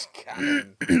 Zack's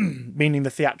canon. Meaning the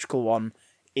theatrical one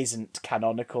isn't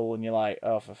canonical, and you're like,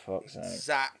 oh, for fuck's sake.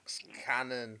 Zack's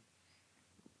canon.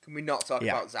 Can we not talk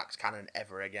about Zack's canon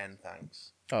ever again,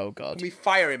 thanks? Oh, God. Can we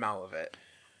fire him out of it?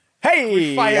 Hey! Can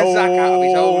we fire Zack out of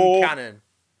his own canon?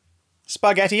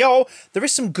 Spaghetti. Oh, there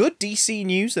is some good DC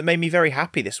news that made me very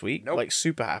happy this week. Nope. Like,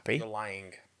 super happy. You're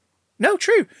lying. No,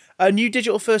 true. A new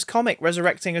digital first comic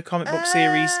resurrecting a comic book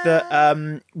series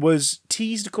that was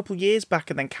teased a couple of years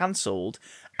back and then cancelled,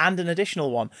 and an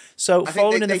additional one. So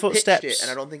following in the footsteps, pitched it,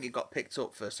 and I don't think it got picked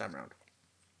up first time round.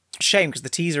 Shame, because the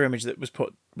teaser image that was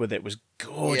put with it was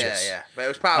gorgeous. Yeah, but it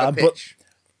was part of the pitch.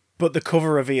 But the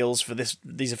cover reveals for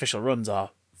these official runs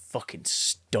are fucking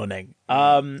stunning.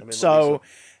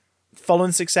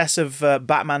 Following success of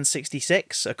Batman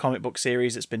 66, a comic book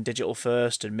series that's been digital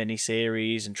first and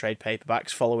mini-series and trade paperbacks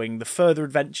following the further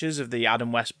adventures of the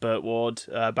Adam West, Burt Ward,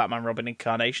 Batman Robin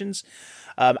incarnations,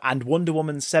 and Wonder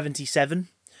Woman 77,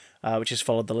 which has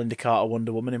followed the Linda Carter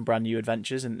Wonder Woman in brand new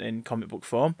adventures in comic book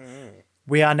form.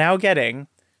 We are now getting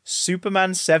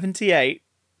Superman 78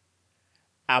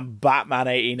 and Batman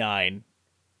 89.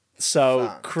 So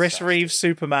fantastic. Chris Reeve's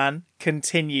Superman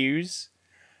continues,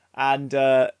 and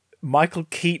Michael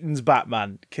Keaton's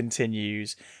Batman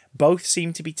continues. Both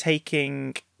seem to be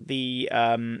taking the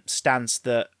stance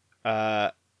that,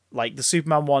 like the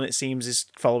Superman one, it seems, is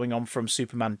following on from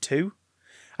Superman 2.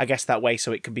 I guess that way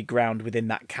so it can be ground within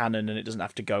that canon and it doesn't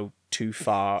have to go too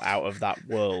far out of that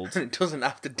world. And it doesn't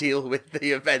have to deal with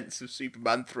the events of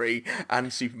Superman 3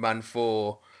 and Superman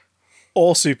 4.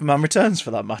 Or Superman Returns,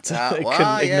 for that matter. It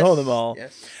can ignore them all.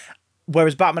 Yes.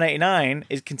 Whereas Batman 89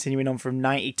 is continuing on from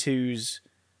 92's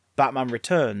Batman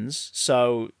Returns,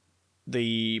 so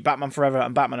the Batman Forever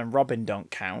and Batman and Robin don't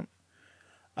count,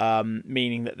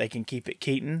 meaning that they can keep it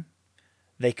Keaton.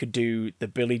 They could do the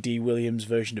Billy D. Williams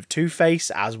version of Two-Face,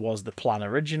 as was the plan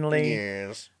originally.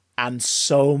 Yes. And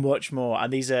so much more.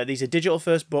 And these are digital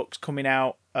first books coming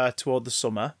out toward the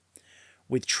summer,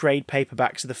 with trade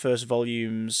paperbacks of the first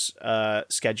volumes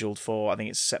scheduled for, I think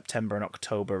it's September and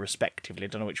October, respectively. I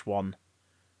don't know which one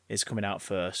is coming out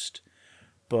first.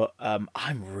 But I'm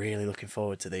really looking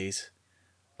forward to these.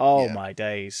 Oh, Yeah. my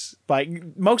days.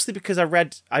 Like, mostly because I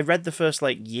read the first,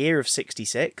 like, year of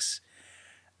 66,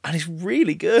 and it's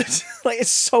really good. Like, it's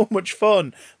so much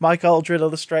fun. Mike Aldred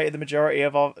illustrated the majority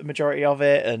of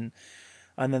it, and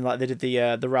then, like, they did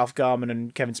the Ralph Garman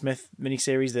and Kevin Smith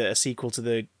miniseries, a sequel to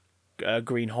the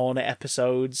Green Hornet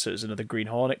episodes, so it's another Green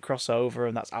Hornet crossover,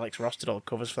 and that's Alex Ross did all the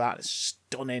covers for that. It's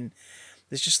stunning.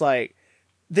 It's just like,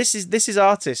 this is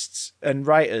artists and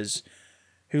writers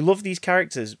who love these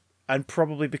characters, and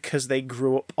probably because they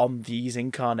grew up on these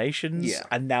incarnations, Yeah.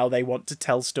 and now they want to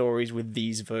tell stories with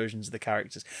these versions of the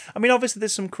characters. I mean, obviously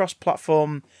there's some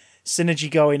cross-platform synergy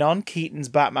going on. Keaton's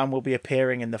Batman will be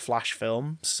appearing in the Flash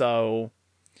film, so,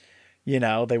 you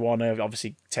know, they want to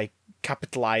obviously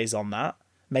capitalize on that.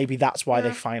 Maybe that's why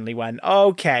they finally went,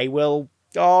 okay, we'll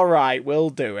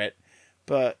do it.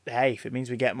 But hey, if it means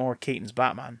we get more Keaton's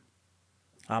Batman,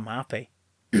 I'm happy.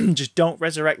 Just don't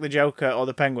resurrect the Joker or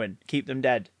the Penguin. Keep them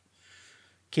dead.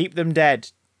 Keep them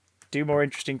dead. Do more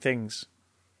interesting things.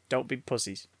 Don't be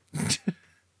pussies. Do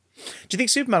you think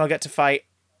Superman will get to fight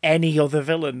any other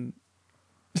villain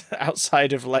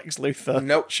outside of Lex Luthor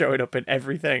Nope. showing up in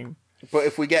everything? But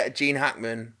if we get Gene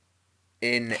Hackman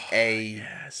in a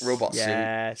robot suit,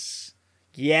 Yes.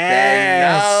 then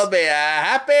Yes. I'll be a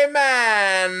happy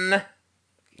man.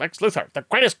 Lex Luthor, the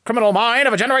greatest criminal mind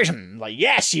of a generation. Like,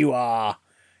 yes, you are.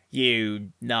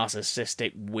 You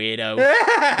narcissistic weirdo.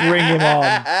 Bring him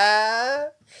on.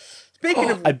 Speaking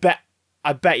of,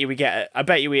 I bet you we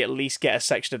at least get a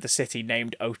section of the city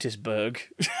named Otisburg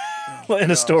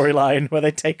in a storyline where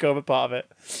they take over part of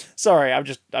it. Sorry, I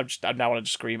now want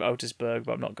to scream Otisburg,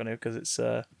 but I'm not going to because it's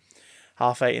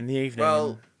 8:30 in the evening. Well-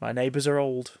 and my neighbours are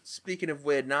old. speaking of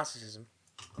weird narcissism,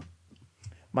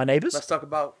 My neighbours? let's talk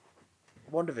about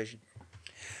WandaVision.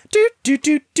 Do do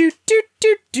do do do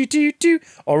do do do do,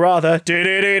 or rather do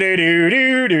do do do do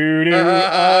do do do.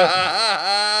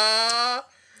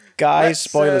 Guys,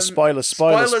 spoilers from here on in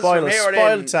spoiler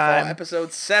for time.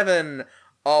 episode 7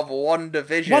 of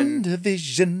WandaVision. One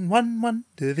Division.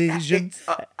 It's,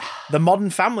 The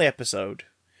Modern Family episode.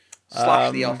 /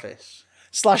 The Office.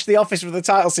 / The Office with the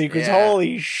title sequence. Yeah.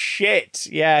 Holy shit.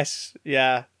 Yes.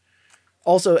 Yeah.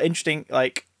 Also interesting,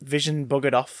 like, Vision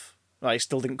buggered off. Like,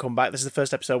 still didn't come back. This is the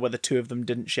first episode where the two of them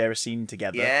didn't share a scene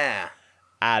together. Yeah.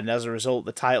 And as a result,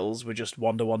 the titles were just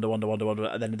Wanda, and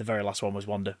then the very last one was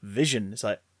WandaVision. It's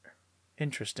like,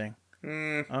 interesting.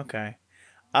 Okay.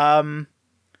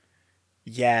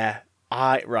 Yeah.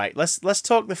 Right. Let's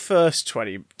talk the first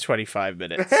 25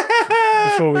 minutes.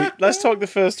 Let's talk the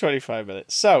first 25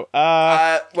 minutes. So,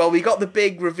 Well, we got the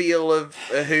big reveal of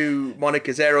who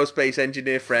Monica's aerospace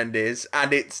engineer friend is,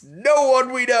 and it's no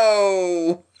one we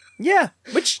know. yeah,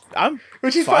 which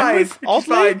Which is fine fine. with, Which is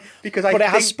oddly, fine, because I but it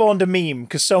think has spawned a meme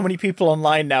because so many people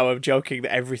online now are joking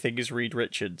that everything is Reed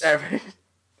Richards.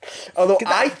 Although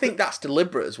I think that's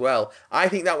deliberate as well. I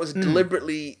think that was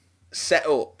deliberately set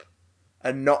up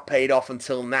and not paid off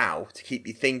until now to keep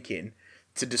you thinking,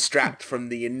 to distract from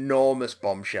the enormous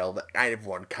bombshell that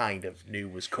everyone kind of knew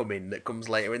was coming that comes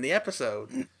later in the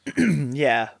episode.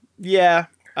 Yeah.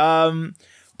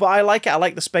 But I like it. I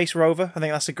like the space rover. I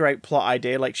think that's a great plot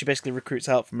idea. Like, she basically recruits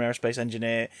help from aerospace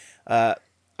engineer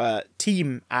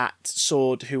team at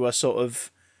Sword, who are sort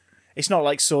of, it's not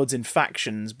like Swords in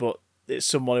factions, but it's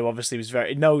someone who obviously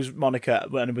knows Monica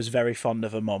and was very fond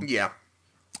of her mum. Yeah.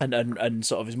 And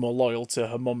sort of is more loyal to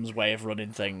her mum's way of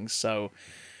running things. So,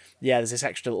 yeah, there's this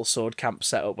extra little sword camp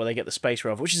set up where they get the space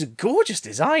rover, which is a gorgeous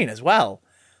design as well.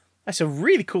 That's a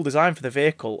really cool design for the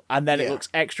vehicle, and then it looks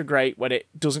extra great when it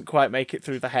doesn't quite make it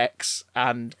through the hex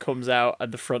and comes out,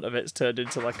 and the front of it's turned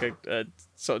into like a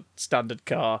sort of standard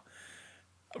car,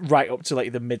 right up to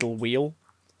like the middle wheel.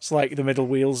 It's like the middle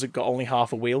wheels have got only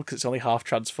half a wheel because it's only half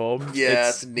transformed. Yeah,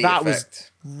 it's a neat that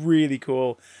effect. was really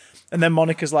cool. And then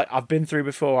Monica's like, I've been through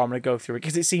before, I'm going to go through it.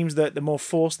 Because it seems that the more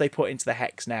force they put into the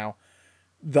hex now,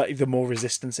 the more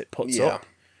resistance it puts up.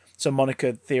 So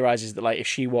Monica theorizes that, like, if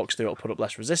she walks through, it'll put up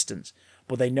less resistance.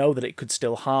 But they know that it could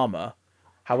still harm her.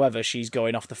 However, she's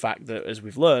going off the fact that, as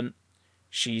we've learned,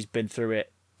 she's been through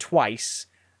it twice,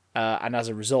 and as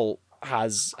a result,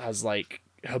 has like,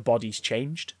 her body's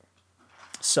changed.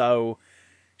 So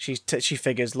She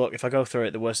figures, look, if I go through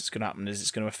it, the worst that's going to happen is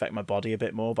it's going to affect my body a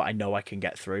bit more, but I know I can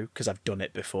get through because I've done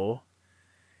it before.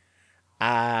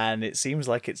 And it seems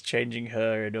like it's changing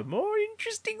her in a more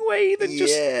interesting way than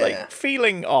just like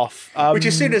feeling off. Which,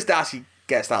 as soon as Darcy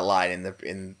gets that line in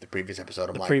the previous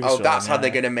episode, I'm like, oh, that's how they're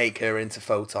going to make her into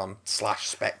Photon /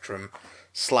 Spectrum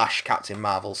 / Captain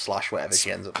Marvel / whatever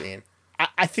she ends up being.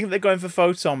 I think they're going for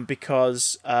Photon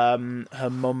because her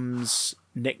mum's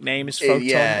nickname is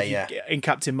Photon. In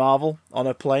Captain Marvel on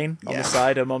her plane on the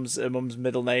side, her mum's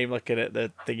middle name, looking at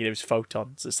the thing, it was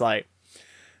Photon. So it's like,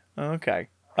 okay.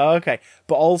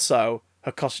 But also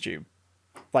her costume,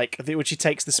 like when she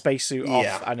takes the spacesuit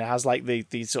off and it has like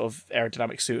the sort of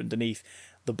aerodynamic suit underneath,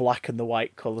 the black and the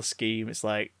white color scheme. It's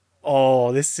like,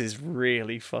 oh, this is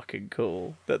really fucking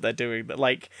cool that they're doing that.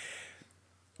 Like,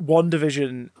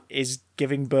 WandaVision is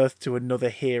giving birth to another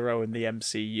hero in the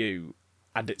MCU,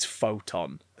 and it's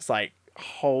Photon. It's like,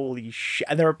 holy shit!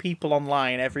 And there are people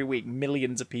online every week,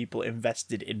 millions of people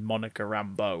invested in Monica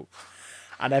Rambeau.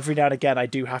 And every now and again, I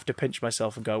do have to pinch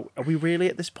myself and go, are we really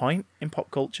at this point in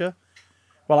pop culture?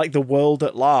 Well, like, the world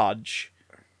at large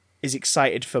is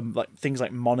excited for like things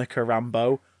like Monica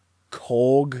Rambeau,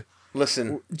 Korg.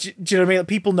 Listen. Do you know what I mean? Like,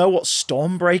 people know what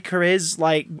Stormbreaker is.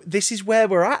 Like, this is where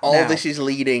we're at now. All this is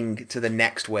leading to the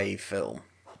Next Wave film.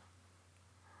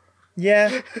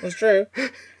 Yeah, that's true.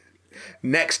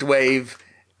 Next Wave,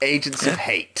 Agents of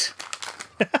Hate.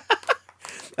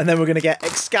 And then we're going to get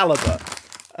Excalibur.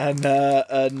 And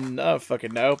oh,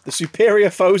 fucking no. The Superior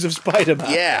Foes of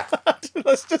Spider-Man. Yeah.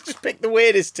 Let's just pick the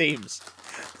weirdest teams.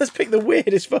 Let's pick the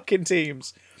weirdest fucking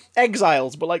teams.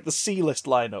 Exiles, but like the C-list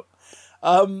lineup.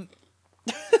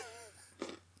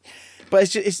 But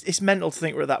it's just, it's mental to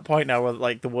think we're at that point now where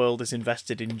like the world is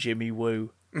invested in Jimmy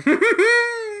Woo.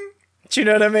 Do you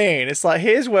know what I mean? It's like,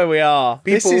 here's where we are.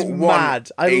 This is mad.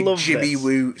 I love Jimmy this.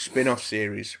 Woo spin-off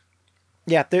series.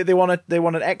 Yeah, they want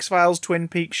an X-Files Twin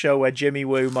Peaks show where Jimmy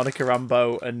Woo, Monica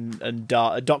Rambeau, and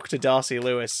Dr. Darcy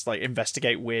Lewis like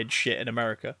investigate weird shit in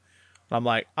America. And I'm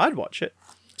like, I'd watch it.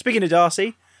 Speaking of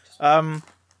Darcy,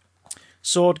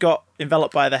 Sword got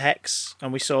enveloped by the Hex,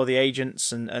 and we saw the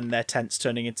agents and their tents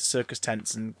turning into circus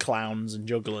tents and clowns and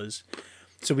jugglers.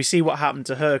 So we see what happened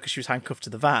to her because she was handcuffed to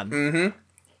the van. Mm-hmm.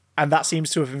 And that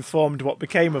seems to have informed what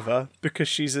became of her because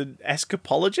she's an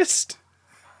escapologist.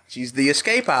 She's the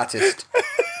escape artist.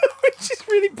 Which is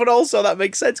really... But also that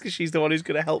makes sense because she's the one who's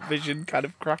going to help Vision kind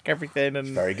of crack everything. And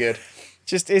very good.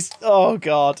 Just is... Oh,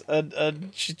 God.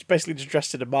 And she's basically just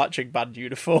dressed in a marching band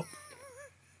uniform.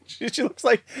 She looks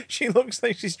like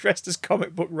she's dressed as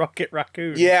comic book Rocket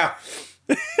Raccoon. Yeah.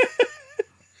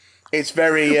 It's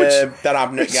very that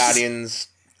Abnett Guardians.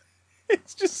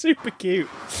 It's just super cute.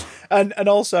 And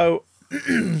also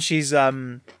she's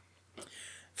for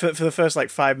the first like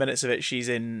 5 minutes of it, she's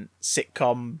in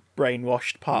sitcom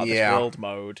brainwashed part of this world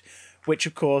mode, which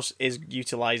of course is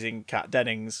utilizing Kat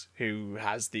Dennings, who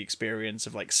has the experience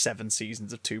of like 7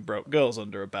 seasons of Two Broke Girls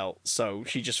under her belt. So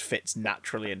she just fits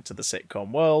naturally into the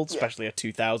sitcom world, especially a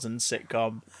 2000s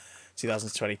sitcom,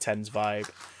 2000s 2010s vibe.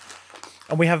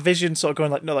 And we have Vision sort of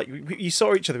going like, no, like, you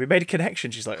saw each other, we made a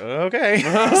connection. She's like, okay.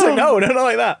 It's like, no, not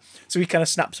like that. So he kind of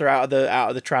snaps her out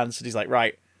of the trance, and he's like,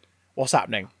 right, what's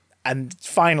happening? And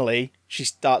finally,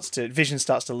 Vision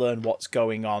starts to learn what's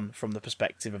going on from the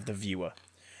perspective of the viewer.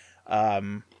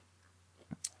 And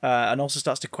also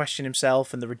starts to question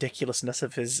himself and the ridiculousness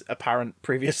of his apparent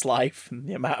previous life and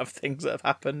the amount of things that have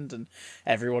happened, and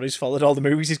everyone who's followed all the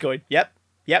movies is going, yep,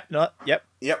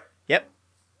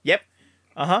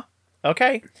 uh-huh.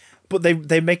 Okay. But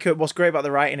they make it, what's great about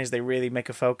the writing is they really make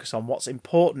a focus on what's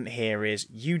important here is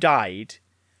you died,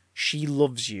 she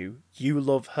loves you, you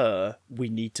love her, we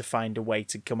need to find a way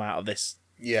to come out of this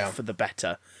for the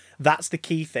better. That's the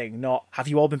key thing, not have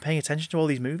you all been paying attention to all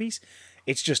these movies?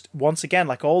 It's just, once again,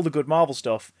 like all the good Marvel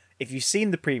stuff, if you've seen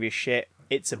the previous shit,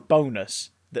 it's a bonus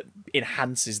that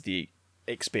enhances the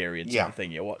experience of the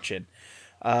thing you're watching.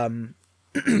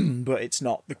 But it's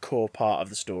not the core part of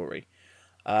the story.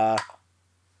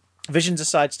 Vision's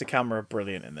asides to camera are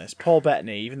brilliant in this. Paul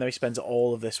Bettany, even though he spends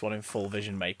all of this one in full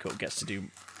Vision makeup, gets to do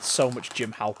so much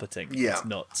Jim Halperting. Yeah. It's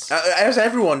nuts. As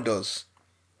everyone does.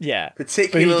 Yeah.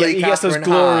 Particularly he gets those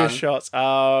glorious shots.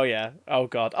 Oh, yeah. Oh,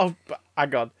 God. Oh,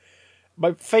 hang on.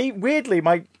 Weirdly,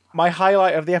 my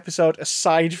highlight of the episode,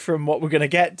 aside from what we're going to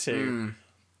get to,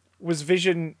 was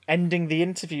Vision ending the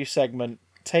interview segment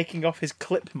taking off his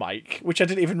clip mic, which I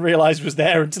didn't even realise was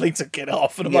there until he took it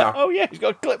off. And I'm like, oh yeah, he's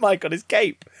got a clip mic on his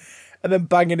cape. And then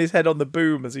banging his head on the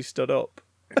boom as he stood up.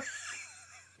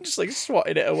 Just like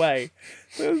swatting it away.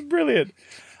 It was brilliant.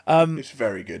 It's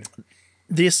very good.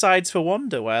 The asides for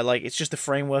Wanda, where like it's just the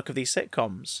framework of these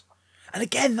sitcoms. And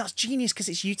again, that's genius because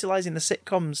it's utilizing the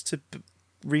sitcoms to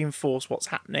reinforce what's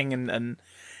happening. And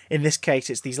in this case,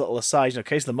 it's these little asides.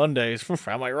 Okay, it's the Mondays.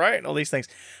 Am I right? And all these things.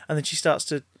 And then she starts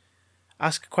to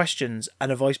ask questions,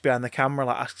 and a voice behind the camera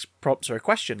like prompts her a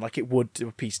question, like it would to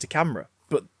a piece to camera.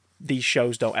 But these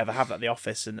shows don't ever have that. The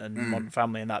Office and Modern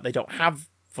Family and that, they don't have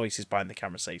voices behind the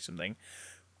camera say something.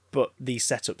 But these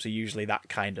setups are usually that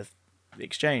kind of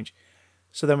exchange.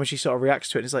 So then when she sort of reacts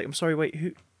to it, it's like, I'm sorry,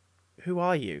 wait, who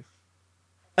are you?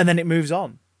 And then it moves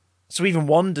on. So even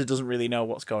Wanda doesn't really know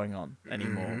what's going on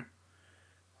anymore.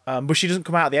 But she doesn't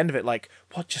come out at the end of it like,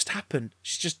 what just happened?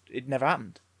 It never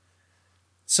happened.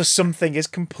 So something is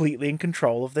completely in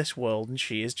control of this world, and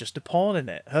she is just a pawn in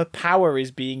it. Her power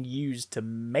is being used to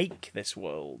make this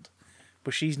world,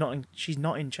 but she's not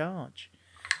in charge.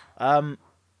 So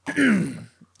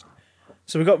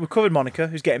we've covered Monica,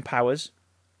 who's getting powers.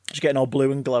 She's getting all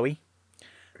blue and glowy.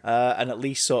 And at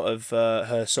least sort of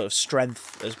her sort of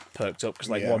strength has perked up because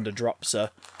Wanda drops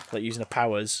her, like using her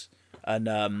powers,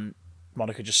 and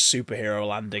Monica just superhero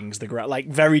landings the ground, like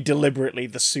very deliberately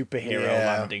the superhero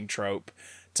landing trope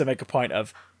to make a point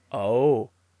of,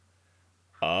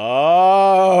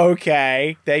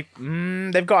 okay, they've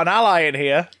got an ally in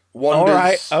here. All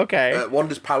right, okay.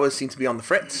 Wanda's powers seem to be on the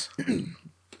fritz.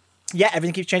 Yeah,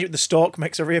 everything keeps changing. The Stork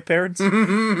makes a reappearance.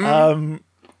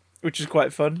 Which is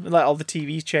quite fun. Like all the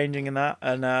TV's changing and that,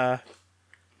 and that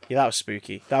was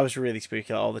spooky. That was really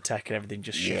spooky. Like all the tech and everything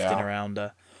just shifting around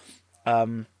her.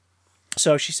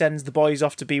 So she sends the boys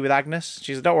off to be with Agnes.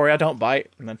 She said, "Don't worry, I don't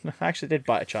bite." And then I actually did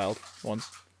bite a child once.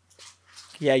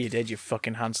 Yeah, you did, you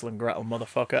fucking Hansel and Gretel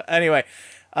motherfucker. Anyway,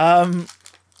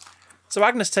 so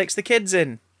Agnes takes the kids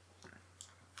in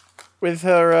with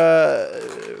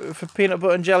her for peanut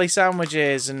butter and jelly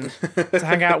sandwiches and to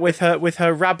hang out with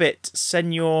her rabbit,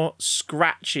 Senor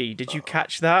Scratchy. Did you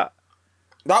catch that?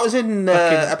 That was in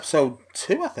episode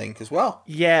 2, I think, as well.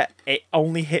 Yeah, it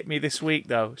only hit me this week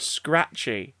though.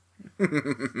 Scratchy.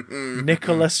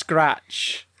 Nicola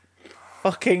Scratch.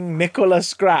 Fucking Nicola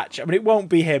Scratch. I mean, it won't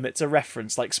be him. It's a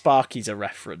reference. Like Sparky's a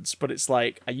reference, but it's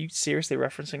like, are you seriously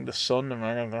referencing the son of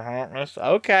the Harkness?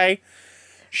 Okay.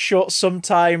 Short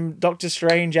sometime Doctor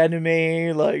Strange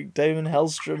enemy, like Damon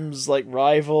Hellstrom's like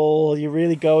rival. You're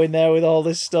really going there with all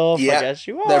this stuff? Yeah, I guess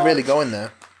you are. They're really going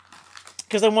there.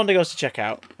 Because then Wanda goes to check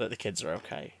out that the kids are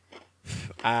okay.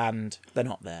 And they're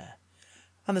not there.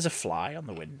 And there's a fly on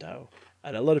the window.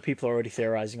 And a lot of people are already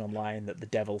theorizing online that the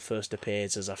devil first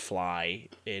appears as a fly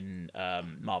in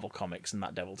Marvel Comics, and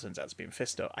that devil turns out to be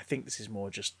Mephisto. I think this is more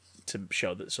just to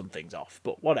show that something's off,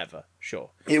 but whatever,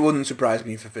 sure. It wouldn't surprise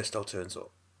me if Mephisto turns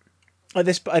up. At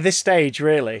this stage,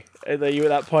 really, are you at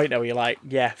that point now where you're like,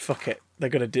 yeah, fuck it, they're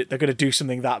gonna do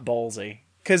something that ballsy?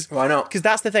 Because why not? Because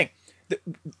that's the thing.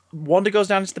 Wanda goes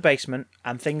down into the basement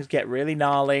and things get really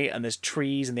gnarly and there's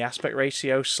trees and the aspect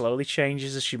ratio slowly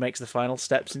changes as she makes the final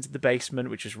steps into the basement,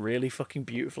 which is really fucking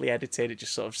beautifully edited. It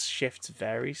just sort of shifts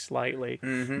very slightly.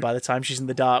 By the time she's in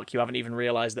the dark, you haven't even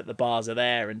realised that the bars are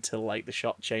there until like the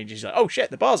shot changes. You're like, oh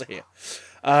shit, the bars are here.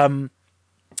 And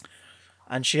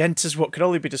she enters what can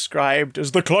only be described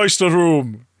as the cloister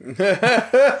room.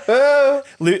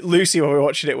 Lucy, when we were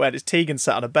watching it, went, it's Tegan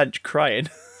sat on a bench crying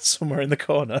somewhere in the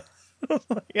corner.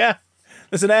 Yeah,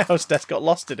 there's an air hostess got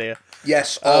lost in here.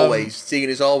 Yes, always.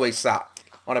 Tegan is always sat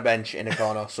on a bench in a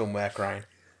corner somewhere crying.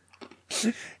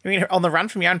 You mean on the run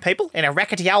from your own people in a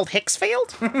rickety old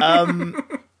Hicksfield?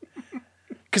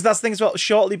 Because that's the thing as well.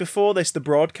 Shortly before this, the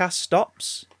broadcast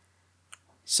stops.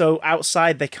 So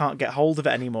outside, they can't get hold of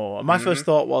it anymore. And my first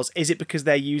thought was, is it because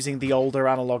they're using the older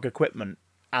analog equipment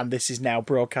and this is now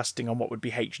broadcasting on what would be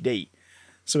HD?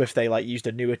 So if they like used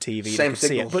a newer TV, they could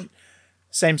see it. But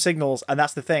same signals, and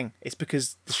that's the thing. It's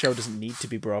because the show doesn't need to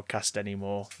be broadcast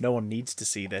anymore. No one needs to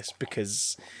see this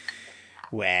because,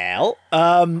 well,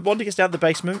 Wanda gets down to the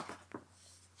basement.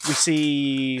 We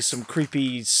see some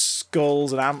creepy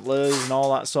skulls and antlers and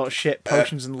all that sort of shit,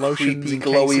 potions and lotions creepy and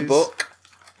glowy cases. book.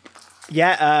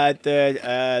 Yeah,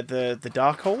 the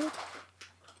Darkhold.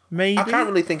 Maybe I can't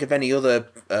really think of any other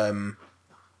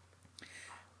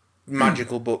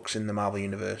magical books in the Marvel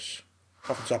Universe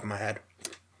off the top of my head.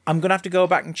 I'm going to have to go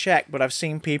back and check, but I've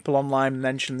seen people online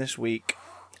mention this week,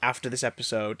 after this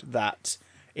episode, that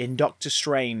in Doctor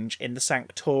Strange, in the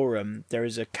Sanctorum, there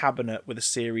is a cabinet with a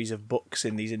series of books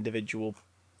in these individual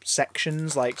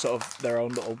sections, like sort of their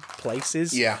own little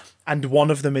places. Yeah. And one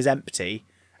of them is empty,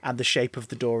 and the shape of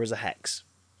the door is a hex.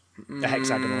 A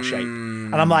hexagonal shape.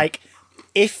 And I'm like,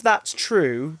 if that's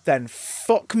true, then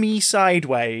fuck me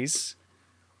sideways.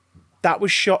 That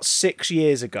was shot 6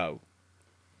 years ago.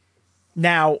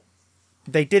 Now,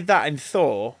 they did that in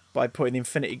Thor by putting the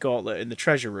Infinity Gauntlet in the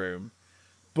treasure room,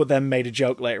 but then made a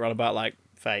joke later on about like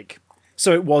fake.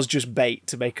 So it was just bait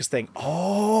to make us think,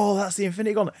 oh, that's the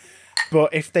Infinity Gauntlet.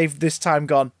 But if they've this time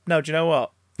gone, no, do you know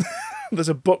what? There's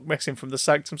a book missing from the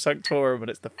Sanctum Sanctorum,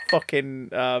 and it's the fucking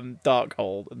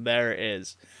Darkhold, and there it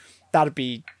is. That would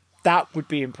be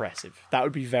impressive. That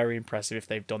would be very impressive if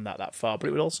they've done that far. But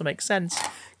it would also make sense,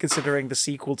 considering the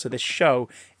sequel to this show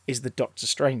is the Doctor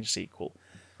Strange sequel.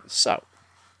 So,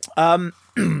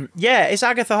 yeah, it's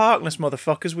Agatha Harkness,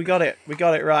 motherfuckers. We got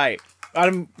it right.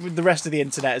 The rest of the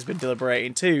internet has been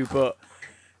deliberating too, but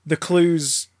the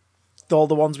clues, all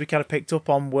the ones we kind of picked up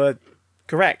on, were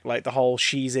correct. Like the whole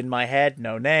 "she's in my head,"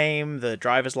 no name, the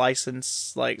driver's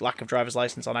license, like lack of driver's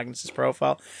license on Agnes's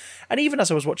profile, and even as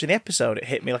I was watching the episode, it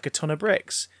hit me like a ton of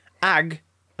bricks.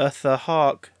 Agatha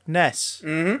Harkness.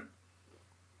 Mm-hmm.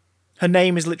 Her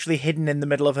name is literally hidden in the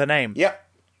middle of her name. Yep.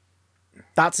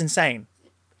 That's insane,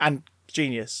 and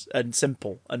genius, and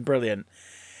simple, and brilliant.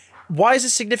 Why is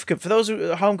this significant for those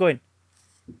at home going,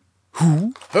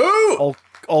 who?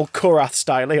 All Korath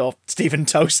style or Stephen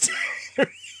Toast,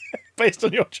 based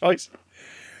on your choice.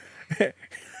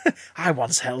 I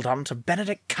once held on to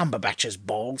Benedict Cumberbatch's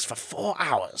balls for 4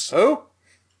 hours. Oh.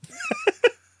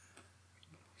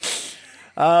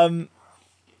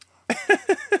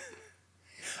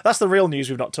 That's the real news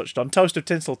we've not touched on. Toast of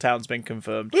Tinseltown's been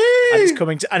confirmed, and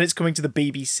it's coming to the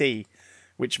BBC.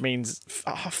 Which means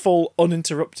a full,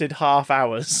 uninterrupted half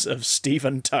hours of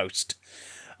Stephen Toast.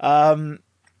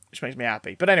 Which makes me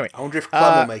happy. But anyway. I wonder if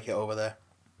Clem will make it over there.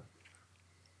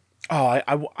 Oh,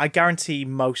 I guarantee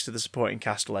most of the supporting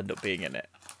cast will end up being in it.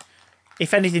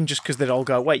 If anything, just because they'd all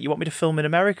go, wait, you want me to film in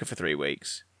America for 3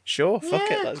 weeks? Sure, fuck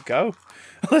it, let's go.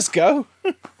 Let's go.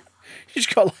 You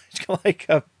just got like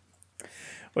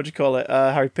what do you call it?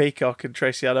 Harry Peacock and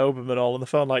Tracy Ann Oberman all on the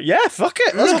phone, like, yeah, fuck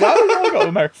it, let's go. I'll go to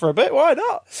America for a bit. Why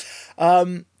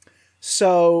not?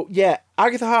 So yeah,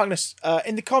 Agatha Harkness.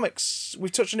 In the comics,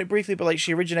 we've touched on it briefly, but like,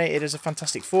 she originated as a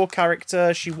Fantastic Four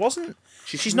character. She wasn't.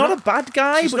 She's not a bad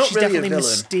guy, but she's really definitely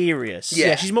mysterious.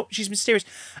 Yeah, she's mysterious,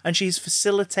 and she's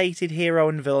facilitated hero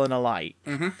and villain alike.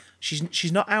 Mm-hmm.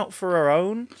 She's not out for her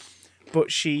own,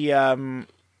 but she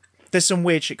there's some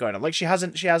weird shit going on. Like she has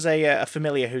a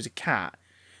familiar who's a cat.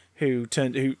 Who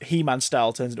He-Man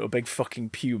style turns into a big fucking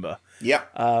puma. Yeah.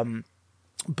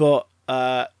 But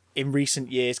in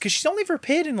recent years, because she's only ever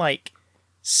appeared in like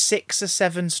 6 or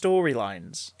 7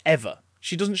 storylines ever.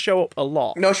 She doesn't show up a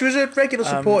lot. No, she was a regular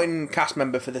supporting cast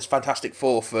member for this Fantastic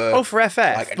Four for FF,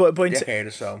 like but a decade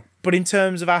or so. But in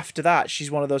terms of after that,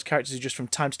 she's one of those characters who just from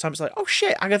time to time it's like, oh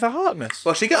shit, Agatha Harkness.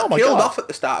 Well, she got killed off at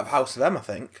the start of House of M, I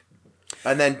think,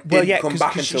 and then didn't come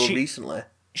back until recently.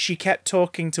 She kept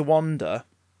talking to Wanda.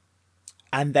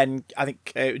 And then I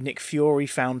think Nick Fury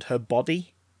found her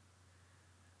body,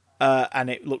 and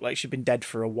it looked like she'd been dead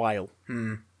for a while.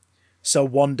 So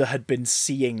Wanda had been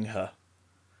seeing her,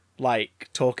 like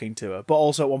talking to her. But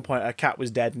also at one point her cat was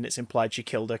dead, and it's implied she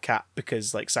killed her cat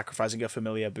because like sacrificing her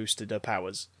familiar boosted her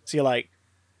powers. So you're like,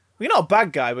 well, you're not a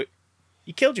bad guy, but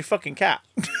you killed your fucking cat.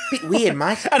 Bit weird,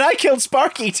 mate. And I killed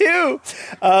Sparky too.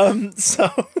 So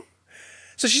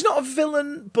she's not a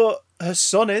villain, but her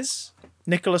son is.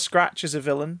 Nicholas Scratch is a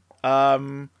villain.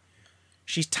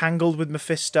 She's tangled with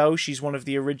Mephisto. She's one of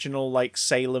the original like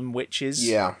Salem witches.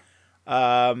 Yeah.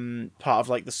 Part of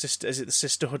like the sister. Is it the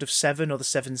Sisterhood of Seven or the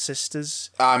Seven Sisters?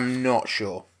 I'm not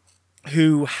sure.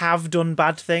 Who have done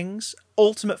bad things.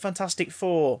 Ultimate Fantastic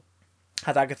Four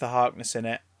had Agatha Harkness in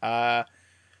it.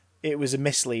 It was a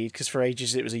mislead because for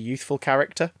ages it was a youthful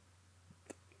character,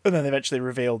 and then they eventually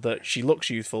revealed that she looks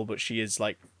youthful, but she is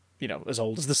like, you know, as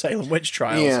old as the Salem witch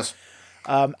trials. Yes.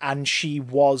 And she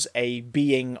was a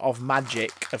being of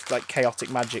magic, of like chaotic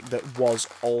magic, that was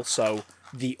also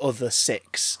the other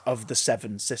 6 of the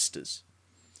 7 sisters.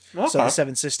 Okay. So the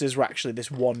 7 sisters were actually this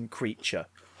one creature,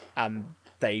 and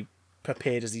they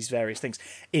appeared as these various things.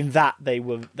 In that, they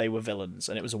were villains,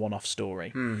 and it was a one-off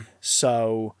story.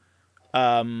 So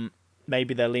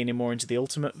maybe they're leaning more into the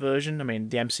Ultimate version. I mean,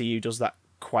 the MCU does that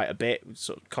quite a bit,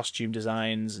 sort of costume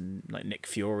designs and like Nick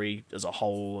Fury as a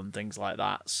whole and things like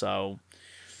that. So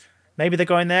maybe they're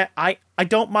going there. I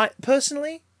don't mind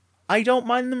personally. I don't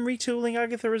mind them retooling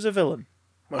Agatha as a villain.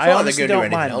 Well, I honestly don't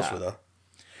mind else with her.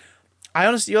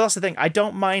 That's the thing. I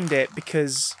don't mind it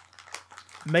because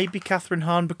maybe Catherine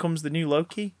Hahn becomes the new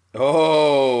Loki.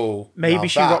 Oh, maybe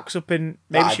she rocks up in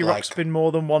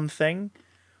more than one thing.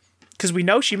 Because we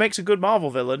know she makes a good Marvel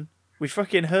villain. We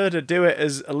fucking heard her do it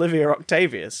as Olivia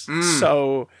Octavius.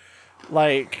 So,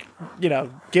 like, you know,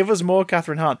 give us more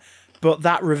Catherine Hahn. But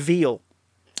that reveal.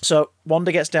 So,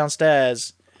 Wanda gets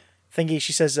downstairs, thingy,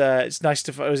 she says, "It's nice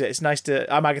to." What was it? It's nice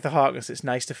to. I'm Agatha Harkness. It's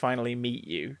nice to finally meet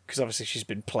you, because obviously she's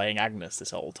been playing Agnes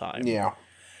this whole time. Yeah.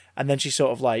 And then she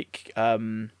sort of like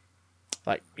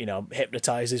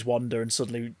hypnotizes Wanda, and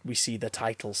suddenly we see the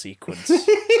title sequence,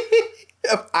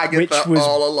 Agatha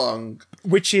all along,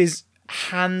 which is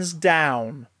hands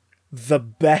down the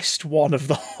best one of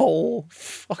the whole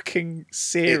fucking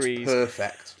series. It's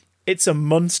perfect. It's a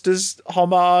Munsters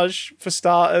homage for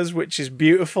starters, which is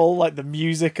beautiful, like the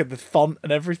music and the font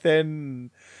and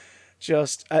everything.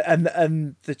 Just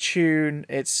and the tune,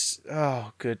 it's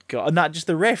good god, and that just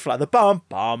the riff, like the bum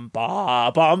bum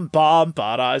ba bum bum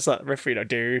ba da. It's like the riff, do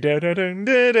do do do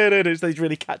do do. It's these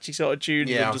really catchy sort of tunes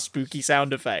and the spooky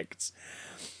sound effects.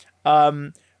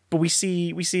 But we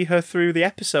see her through the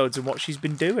episodes and what she's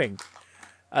been doing,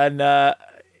 and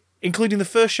including the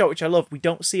first shot, which I love. We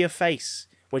don't see her face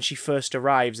when she first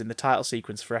arrives in the title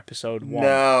sequence for episode 1.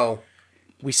 No.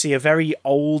 We see a very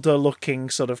older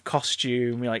looking sort of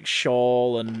costume, like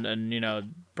shawl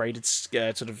and braided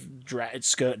sort of dreaded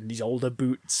skirt and these older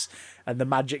boots. And the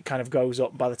magic kind of goes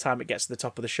up. By the time it gets to the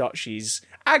top of the shot, she's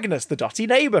Agnes, the dotty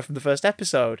neighbour from the first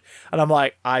episode. And I'm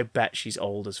like, I bet she's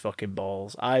old as fucking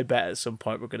balls. I bet at some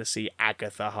point we're going to see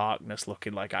Agatha Harkness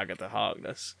looking like Agatha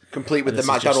Harkness. Complete with the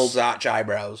McDonald's arch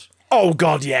eyebrows. Oh,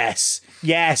 God, yes.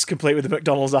 Yes, complete with the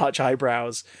McDonald's arch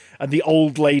eyebrows and the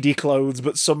old lady clothes,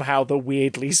 but somehow the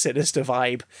weirdly sinister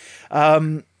vibe.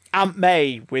 Aunt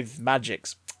May with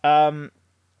magics. And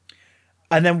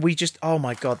then we just, oh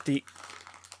my God, the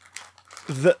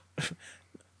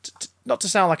not to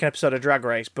sound like an episode of Drag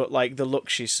Race, but like the look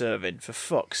she's serving, for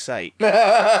fuck's sake.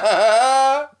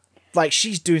 Like,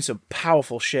 she's doing some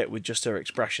powerful shit with just her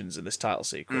expressions in this title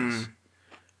sequence.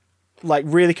 Like,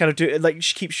 really kind of do it. Like,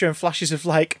 she keeps showing flashes of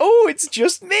like, oh, it's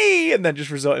just me, and then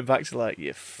just resorting back to like,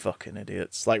 you fucking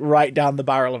idiots, like right down the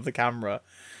barrel of the camera.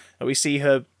 And we see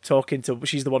her talking to,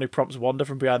 she's the one who prompts Wanda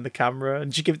from behind the camera,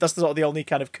 and that's sort of the only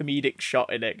kind of comedic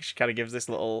shot in it. She kind of gives this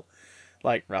little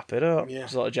like, wrap it up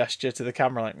sort of gesture to the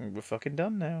camera, like, we're fucking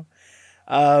done now.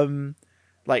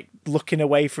 Like looking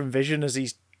away from Vision as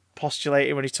he's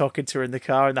postulating when he's talking to her in the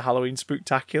car in the Halloween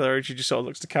Spooktacular, and she just sort of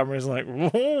looks at the camera and is like,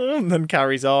 and then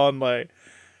carries on. Like,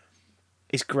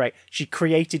 it's great. She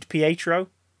created Pietro,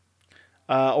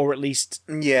 or at least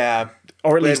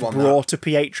brought a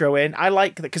Pietro in. I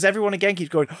like that, because everyone again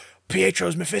keeps going,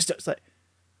 Pietro's Mephisto. It's like,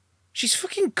 she's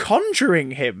fucking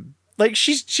conjuring him. Like,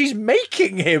 she's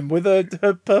making him with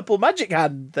her purple magic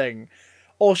hand thing,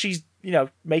 or she's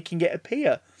making it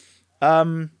appear.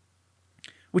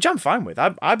 Which I'm fine with.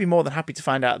 I'd be more than happy to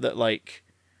find out that, like,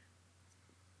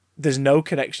 there's no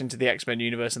connection to the X-Men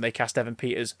universe and they cast Evan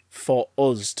Peters for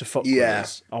us to fuck with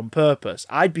us on purpose.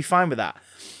 I'd be fine with that.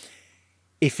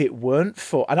 If it weren't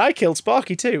for... And I killed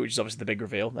Sparky too, which is obviously the big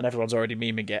reveal, and everyone's already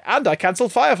memeing it. And I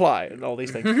cancelled Firefly, and all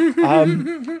these things.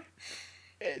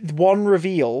 One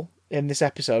reveal in this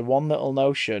episode, one little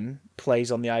notion,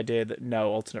 plays on the idea that no,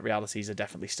 alternate realities are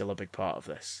definitely still a big part of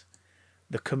this.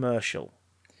 The commercial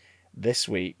this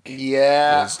week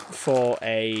was for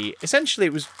essentially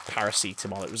it was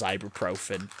paracetamol, it was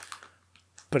ibuprofen,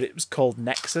 but it was called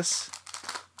Nexus,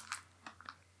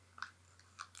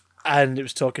 and it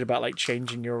was talking about like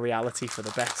changing your reality for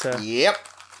the better.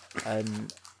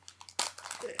 And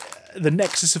the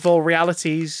nexus of all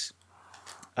realities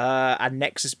and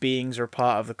nexus beings are a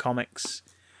part of the comics.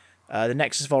 The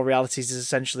nexus of all realities is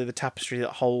essentially the tapestry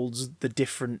that holds the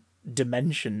different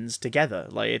dimensions together.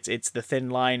 Like, it's the thin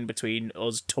line between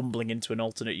us tumbling into an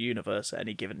alternate universe at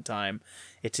any given time.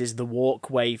 It is the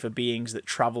walkway for beings that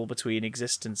travel between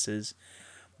existences.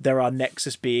 There are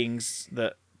nexus beings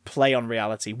that play on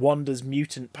reality. Wanda's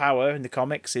mutant power in the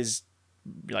comics is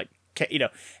like,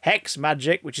 hex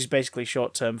magic, which is basically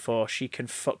short term for she can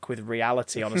fuck with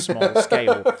reality on a small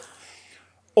scale,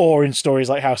 or in stories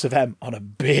like House of M on a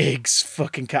big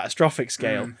fucking catastrophic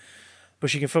scale. But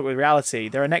she can fuck with reality.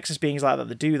 There are Nexus beings like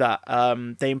that do that.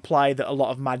 They imply that a lot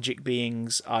of magic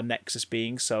beings are Nexus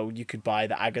beings, so you could buy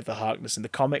that Agatha Harkness in the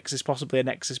comics is possibly a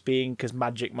Nexus being, because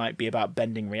magic might be about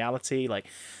bending reality. Like,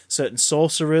 certain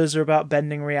sorcerers are about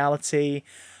bending reality.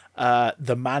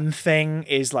 The Man-Thing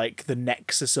is like the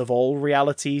nexus of all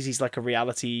realities. He's like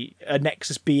a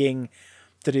Nexus being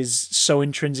that is so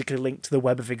intrinsically linked to the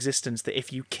web of existence that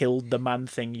if you killed the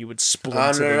Man-Thing, you would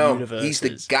splinter the universe. He's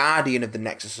the guardian of the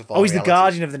nexus of all realities. The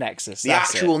guardian of the nexus. The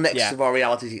actual nexus of all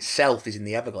realities itself is in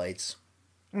the Everglades.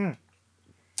 And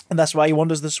that's why he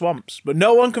wanders the swamps. But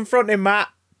no one confront him, Matt,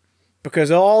 because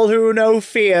all who know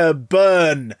fear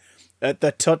burn at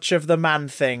the touch of the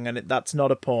Man-Thing, and that's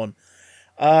not a porn.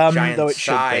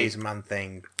 Giant-sized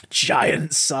Man-Thing.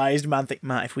 Giant-sized Man-Thing.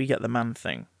 Matt, if we get the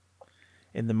Man-Thing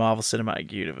in the Marvel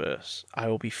Cinematic Universe, I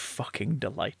will be fucking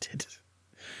delighted.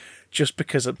 Just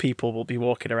because people will be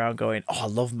walking around going, "Oh, I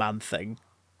love Man-Thing.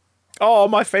 Oh,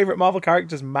 my favourite Marvel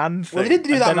character's Man-Thing." Well, they did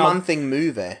do that Man-Thing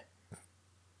movie.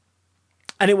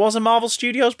 And it was a Marvel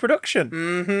Studios production.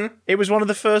 Mm-hmm. It was one of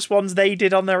the first ones they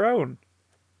did on their own.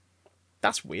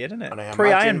 That's weird, isn't it?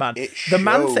 Pre-Iron Man. The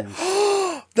Man-Thing...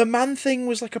 The Man-Thing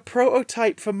was like a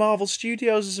prototype for Marvel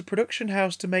Studios as a production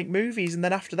house to make movies, and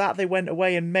then after that they went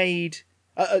away and made...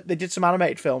 they did some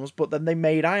animated films, but then they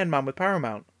made Iron Man with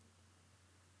Paramount.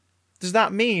 Does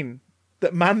that mean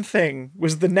that Man-Thing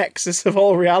was the nexus of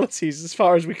all realities as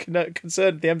far as we can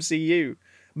concerned the MCU?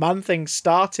 Man-Thing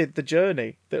started the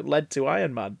journey that led to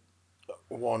Iron Man.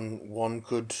 One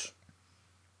could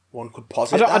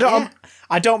posit that.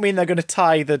 I don't mean they're going to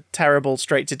tie the terrible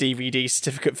straight-to-DVD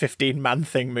Certificate 15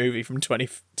 Man-Thing movie from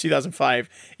 2005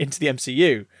 into the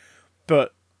MCU,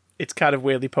 but it's kind of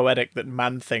weirdly poetic that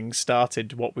Man-Thing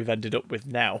started what we've ended up with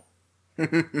now.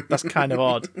 That's kind of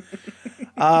odd.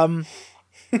 And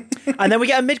then we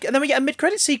get a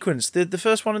mid-credit sequence, the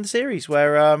first one in the series,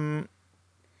 where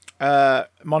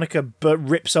Monica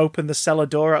rips open the cellar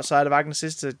door outside of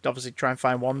Agnes's to obviously try and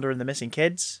find Wanda and the missing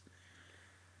kids.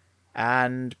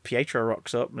 And Pietro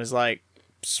rocks up and is like,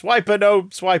 "Swiper, no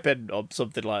swiping," or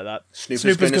something like that.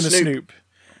 Snooper's gonna snoop.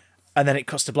 And then it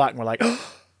cuts to black and we're like,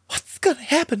 "Oh, what's gonna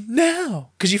happen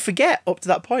now?" Because you forget up to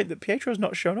that point that Pietro's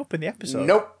not shown up in the episode.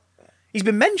 Nope. He's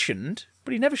been mentioned,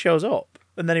 but he never shows up.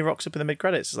 And then he rocks up in the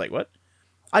mid-credits. It's like, what?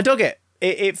 I dug it.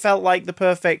 It felt like the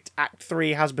perfect Act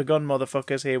 3 has begun,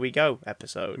 motherfuckers, here we go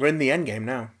episode. We're in the end game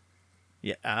now.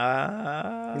 Yeah.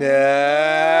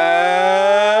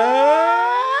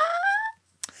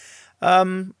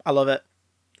 I love it.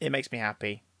 It makes me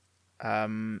happy.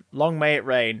 Long may it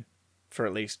rain for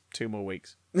at least 2 more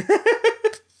weeks.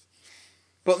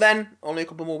 But then, only a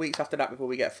couple more weeks after that before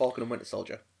we get Falcon and Winter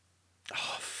Soldier.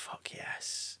 Oh, fuck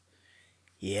yes.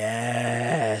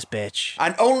 Yes, bitch.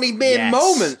 And only mere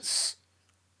moments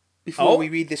before we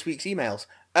read this week's emails.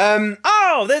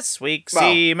 This week's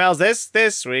emails.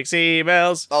 This week's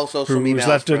emails. Also, some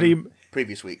emails from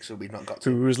previous week, so we've not got to.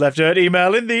 Who's left an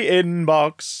email in the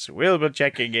inbox? We'll be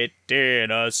checking it in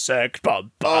a sec.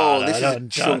 This is a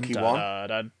chunky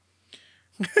one.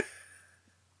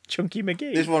 Chunky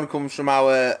McGee. This one comes from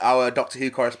our Doctor Who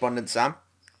correspondent, Sam.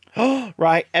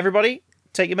 Right, everybody,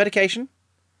 take your medication.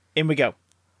 In we go.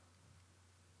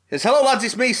 Says, "Hello lads,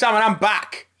 it's me, Sam, and I'm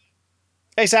back."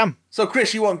 Hey, Sam. So,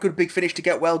 Chris, you want Good Big Finish to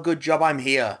get well? Good job, I'm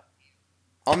here.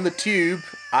 On the tube,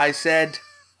 I said,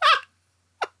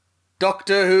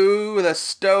 "Doctor Who, the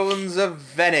Stones of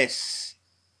Venice."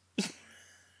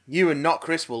 You and not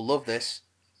Chris will love this.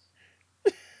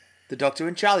 The Doctor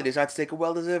and Charlie decide to take a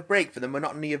well-deserved break for the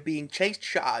monotony of being chased,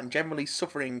 shot at, and generally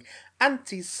suffering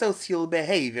antisocial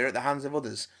behaviour at the hands of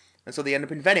others. And so they end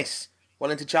up in Venice,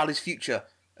 well into Charlie's future,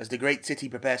 as the great city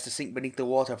prepares to sink beneath the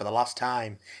water for the last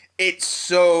time. It's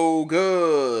so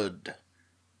good.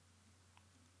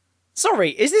 Sorry,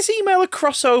 is this email a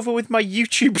crossover with my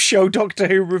YouTube show Doctor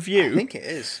Who review? I think it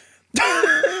is.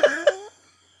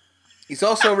 He's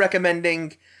also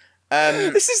recommending...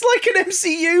 this is like an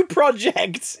MCU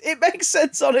project. It makes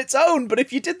sense on its own, but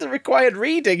if you did the required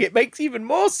reading, it makes even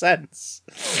more sense.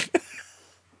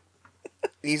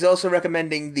 He's also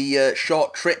recommending the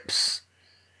Short Trips.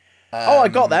 I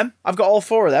got them. I've got all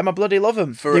 4 of them. I bloody love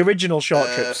them. The original Short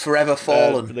Trips. Forever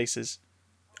Fallen. Releases.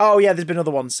 Oh, yeah, there's been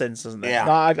other ones since, hasn't there? Yeah.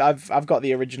 No, I've got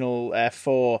the original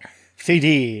 4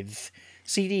 CDs.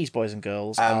 CDs, boys and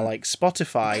girls, are like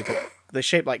Spotify, but they're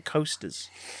shaped like coasters.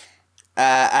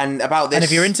 And about this... And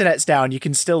if your internet's down, you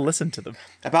can still listen to them.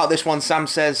 About this one, Sam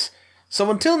says,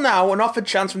 "So until now, an offered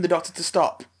chance from the Doctor to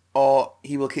stop, or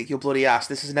he will kick your bloody ass.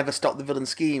 This has never stopped the villain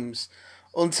schemes.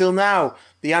 Until now,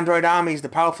 the android armies, the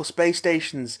powerful space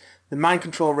stations, the mind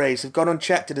control rays have gone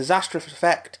unchecked to disastrous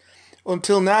effect.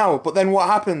 Until now, but then what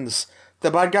happens? The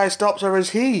bad guy stops, or is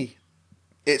he?"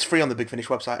 It's free on the Big Finish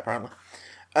website, apparently.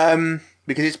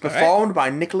 Because it's performed by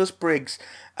Nicholas Briggs.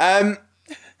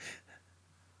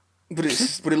 But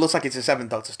it looks like it's a 7th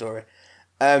Doctor story.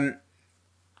 And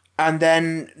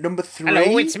then number 3...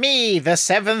 Hello, it's me, the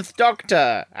 7th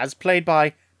Doctor, as played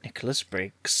by Nicholas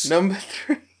Briggs. Number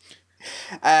 3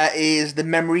 is The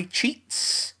Memory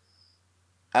Cheats,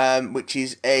 which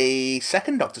is a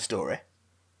 2nd Doctor story.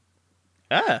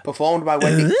 Performed by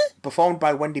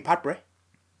Wendy Padbury.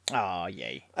 Oh,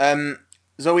 yay.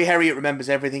 Zoe Herriot remembers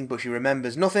everything, but she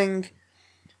remembers nothing.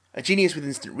 A genius with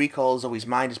instant recall, Zoe's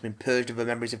mind has been purged of her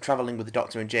memories of travelling with the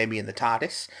Doctor and Jamie in the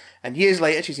TARDIS, and years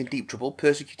later she's in deep trouble,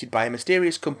 persecuted by a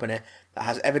mysterious company that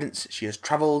has evidence she has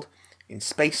travelled in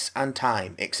space and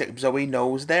time, except Zoe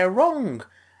knows they're wrong.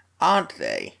 aren't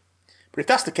they? But if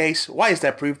that's the case, why is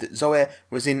there proof that Zoe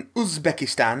was in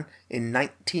Uzbekistan in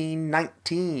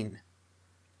 1919?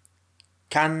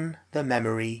 Can the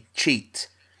memory cheat?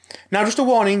 Now, just a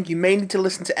warning, you may need to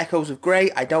listen to Echoes of Grey.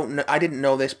 I didn't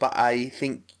know this, but I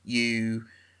think you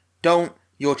don't.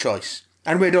 Your choice.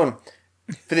 And we're done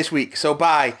for this week. So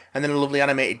bye. And then a lovely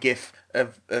animated gif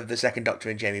of the second Doctor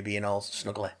and Jamie being all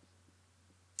snuggly.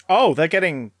 Oh, they're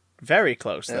getting very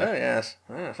close there. Oh, yes.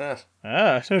 Yes.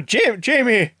 So Jamie!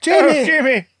 Jamie! Oh,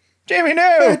 Jamie! Jamie,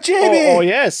 no! Jamie! Oh,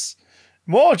 yes!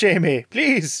 More Jamie,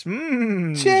 please!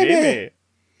 Jamie!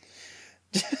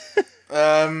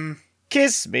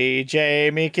 Kiss me,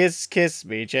 Jamie, kiss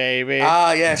me, Jamie.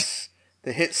 Ah, yes.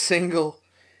 The hit single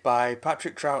by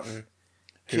Patrick Troughton.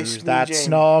 Who's Kiss that me, Jamie.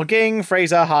 snogging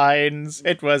Fraser Hines?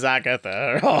 It was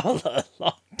Agatha all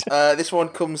along. This one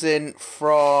comes in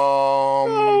from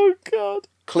Oh, God.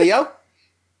 Cleo.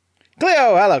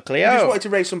 Cleo, hello, I just Cleo. wanted to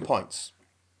raise some points.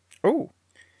 Ooh.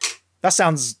 That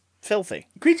sounds filthy.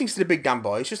 Greetings to the Big Damn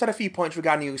Boys. Just had a few points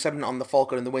regarding your segment on the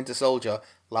Falcon and the Winter Soldier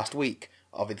last week.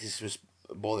 Obviously, this was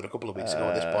more than a couple of weeks ago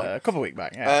at this point. A couple of weeks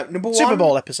back, yeah. Number one, Super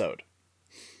Bowl episode.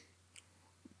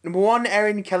 Number one,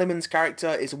 Erin Kellyman's character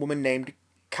is a woman named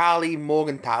Carly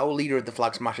Morgenthau, leader of the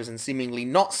Flag Smashers, and seemingly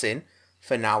not Sin,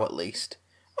 for now at least.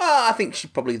 Well, I think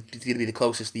she'd probably be the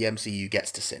closest the MCU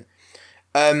gets to Sin.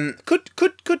 Could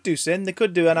do Sin. They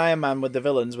could do an Iron Man with the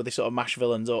villains, where they sort of mash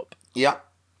villains up. Yeah.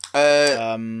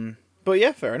 But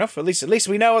yeah, fair enough. At least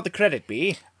we know what the credit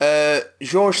be.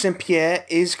 Georges St. Pierre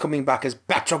is coming back as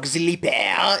Batroc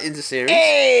Zilliper in the series.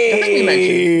 Hey! I think we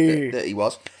mentioned that he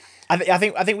was. I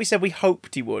think we said we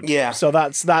hoped he would. Yeah. So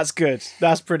that's good.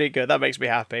 That's pretty good. That makes me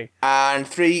happy. And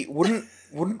 3, wouldn't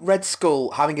Red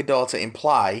Skull having a daughter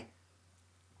imply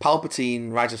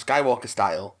Palpatine, Rise of Skywalker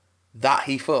style, that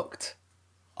he fucked?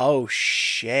 Oh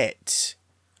shit.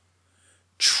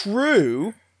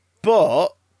 True, but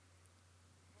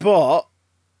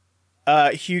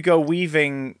Hugo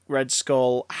Weaving Red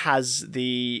Skull has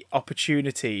the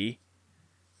opportunity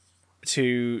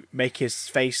to make his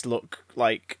face look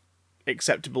like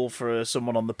acceptable for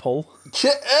someone on the pull. Do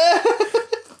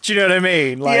you know what I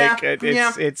mean? Like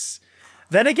it's.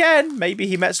 Then again, maybe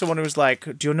he met someone who was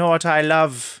like, "Do you know what I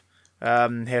love,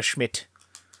 Herr Schmidt?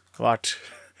 What?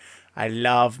 I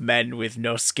love men with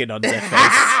no skin on their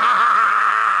face."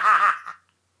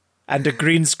 And a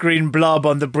green screen blob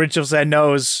on the bridge of their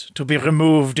nose to be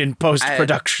removed in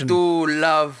post-production. I do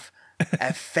love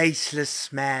a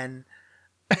faceless man.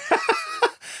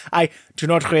 Do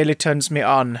not really turns me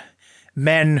on.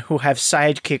 Men who have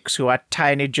sidekicks who are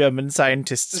tiny German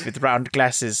scientists with round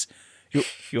glasses.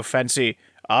 You fancy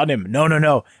Arnim?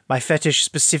 No. My fetish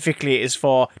specifically is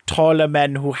for taller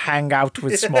men who hang out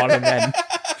with smaller men.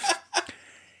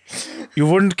 You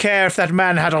wouldn't care if that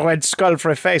man had a red skull for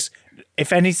a face.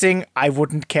 If anything, I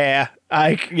wouldn't care.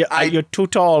 You're too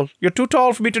tall. You're too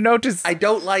tall for me to notice. I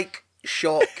don't like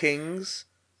short kings.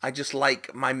 I just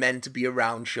like my men to be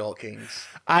around short kings.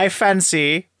 I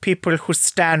fancy people who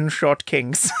stand short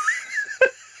kings.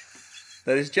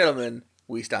 Ladies and gentlemen,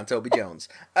 we stand Toby Jones.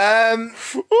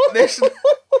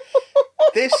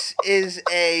 This is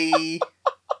a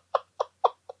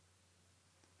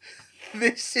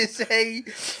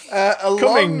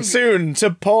Coming soon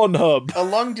to Pornhub. A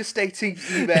long gestating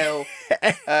email.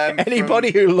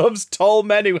 Anybody who loves tall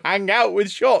men who hang out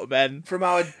with short men. From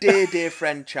our dear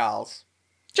friend Charles.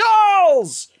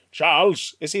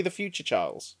 Charles! Is he the future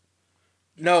Charles?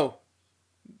 No.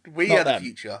 We Not are them. the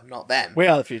future, not them. We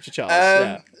are the future Charles,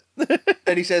 yeah.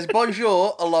 And he says,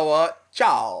 bonjour, aloha,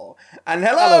 ciao. And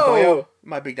hello, Hello, boyo.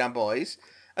 my big damn boys.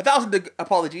 1,000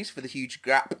 apologies for the huge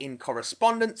gap in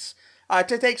correspondence.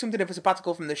 To take something of a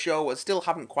sabbatical from the show, I still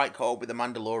haven't quite caught up with The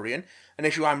Mandalorian, an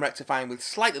issue I'm rectifying with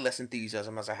slightly less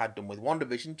enthusiasm as I had done with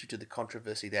WandaVision due to the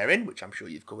controversy therein, which I'm sure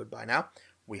you've covered by now.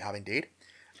 We have indeed.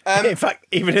 In fact,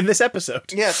 even in this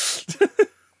episode. Yes.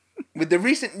 With the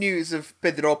recent news of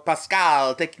Pedro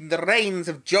Pascal taking the reins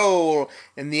of Joel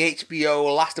in the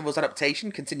HBO Last of Us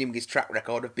adaptation, continuing his track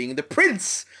record of being the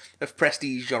prince of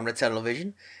prestige genre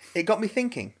television, it got me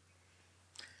thinking.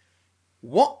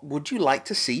 What would you like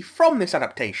to see from this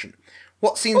adaptation?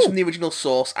 What scenes from the original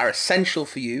source are essential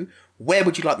for you? Where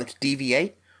would you like them to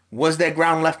deviate? Was there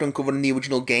ground left uncovered in the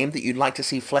original game that you'd like to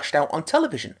see fleshed out on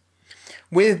television?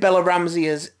 With Bella Ramsey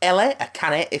as Ellie, a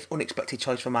canny if unexpected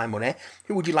choice for my money,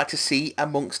 who would you like to see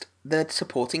amongst the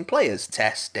supporting players?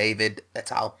 Tess, David,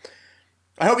 et al.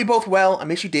 I hope you're both well. I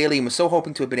miss you dearly and was so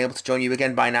hoping to have been able to join you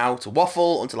again by now to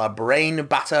waffle until our brain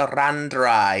batter ran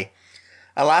dry.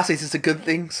 Alas, it is a good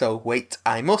thing, so wait,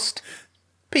 I must.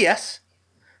 P.S.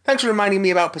 Thanks for reminding me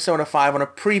about Persona 5 on a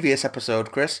previous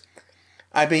episode, Chris.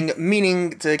 I've been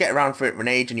meaning to get around for it for an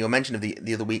age, and your mention of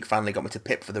the other week finally got me to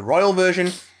pip for the Royal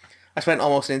version. I spent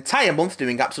almost an entire month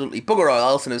doing absolutely bugger all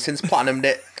else and have since platinumed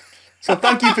it. So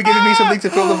thank you for giving me something to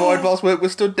fill the void whilst work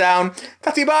was stood down.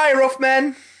 Tatty bye, rough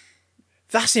men.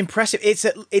 That's impressive.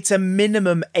 It's a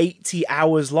minimum 80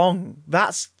 hours long.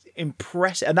 That's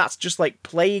impressive, and that's just like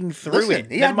playing through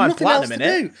it. He had nothing else to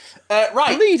do.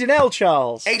 Right, bleeding hell,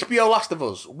 Charles. HBO Last of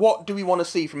Us. What do we want to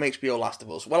see from HBO Last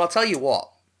of Us? Well, I'll tell you what.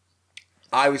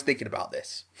 I was thinking about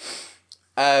this.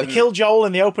 They kill Joel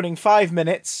in the opening 5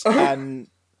 minutes, and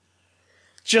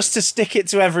just to stick it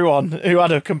to everyone who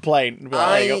had a complaint.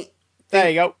 There you go. There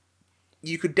you go.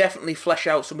 You could definitely flesh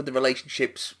out some of the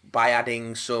relationships by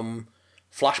adding some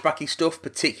flashbacky stuff,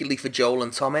 particularly for Joel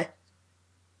and Tommy.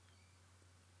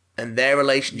 And their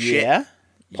relationship. Yeah.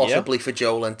 Possibly for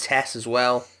Joel and Tess as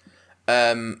well.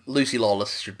 Lucy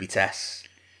Lawless should be Tess.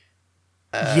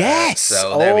 Yes!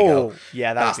 So there we go.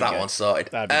 Yeah, that's that one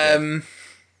sorted. I'm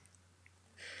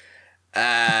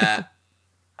trying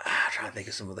to think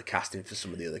of some of the casting for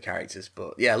some of the other characters,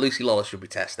 but yeah, Lucy Lawless should be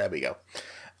Tess. There we go.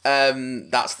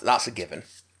 That's a given.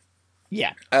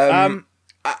 Yeah.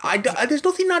 There's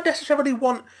nothing I necessarily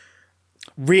want.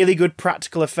 Really good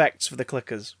practical effects for the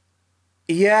clickers.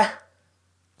 Yeah.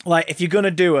 Like, if you're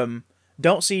gonna do them,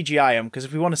 don't CGI them, because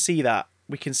if we want to see that,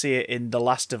 we can see it in The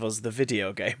Last of Us, the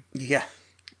video game. Yeah.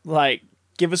 Like,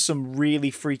 give us some really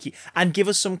freaky, and give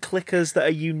us some clickers that are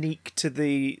unique to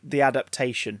the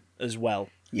adaptation as well.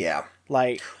 Yeah.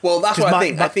 Like, well, that's what I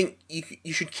think. I think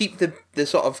you should keep the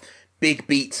sort of big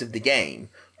beats of the game,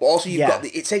 but also you've got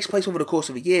it takes place over the course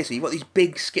of a year, so you've got these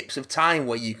big skips of time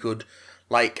where you could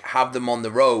like have them on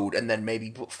the road and then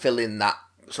maybe fill in that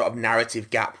sort of narrative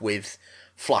gap with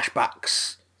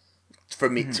flashbacks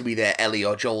from it to either Ellie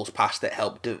or Joel's past that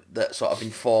helped that sort of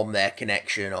inform their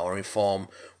connection or inform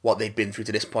what they'd been through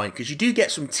to this point. Because you do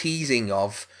get some teasing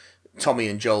of Tommy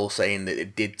and Joel saying that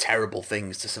it did terrible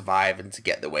things to survive and to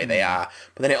get the way they are.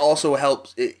 But then it also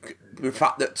helps, the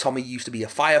fact that Tommy used to be a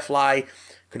Firefly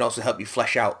can also help you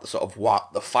flesh out the sort of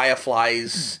what the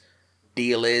Fireflies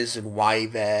deal is and why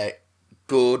they're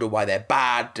good or why they're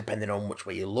bad, depending on which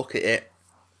way you look at it.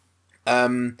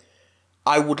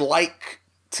 I would like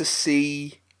to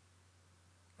see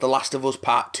The Last of Us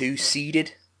Part 2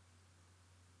 seeded.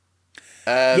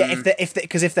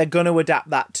 Because if they're going to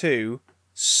adapt that too,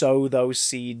 sow those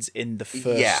seeds in the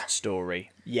first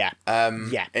story. Yeah.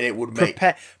 And it would make...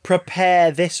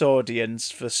 Prepare this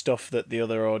audience for stuff that the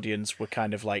other audience were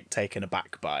kind of like taken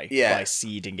aback by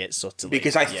seeding it subtly.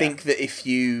 Because I think that if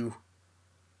you...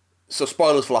 So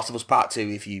spoilers for Last of Us Part 2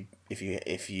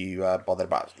 if you bothered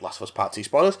about Last of Us Part 2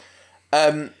 spoilers.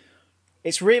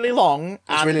 It's really long,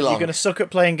 and you're going to suck at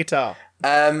playing guitar.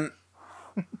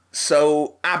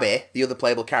 So Abby, the other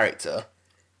playable character,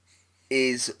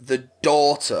 is the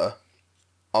daughter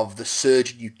of the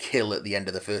surgeon you kill at the end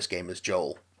of the first game as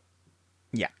Joel.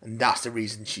 Yeah. And that's the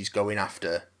reason she's going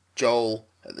after Joel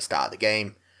at the start of the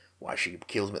game, why she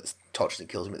tortures and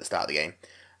kills him at the start of the game.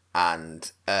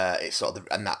 And it's sort of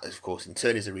and that, of course, in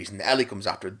turn is the reason that Ellie comes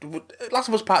after her. Last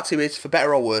of Us Part 2 is, for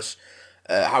better or worse,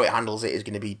 how it handles it is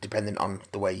going to be dependent on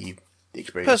the way you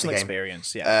experience personal the game.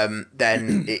 Experience, yeah.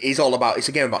 Then it is all about, it's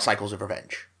a game about cycles of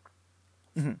revenge.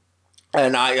 Mm-hmm.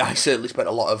 And I certainly spent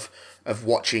a lot of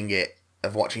watching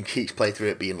Keats play through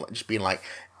it, being like,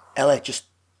 Ellie, just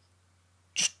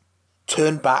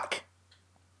turn back,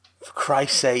 for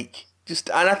Christ's sake.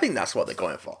 And I think that's what they're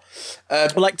going for.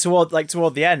 But toward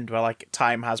the end, where like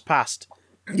time has passed.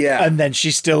 Yeah. And then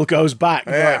she still goes back.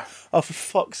 Yeah. Like, oh, for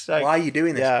fuck's sake. Why are you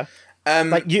doing this? Yeah.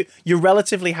 Like you're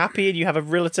relatively happy and you have a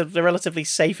relatively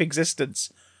safe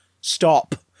existence.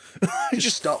 Stop.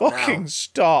 Just stop fucking now.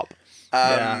 stop.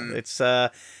 It's I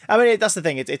mean that's the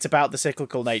thing. It's about the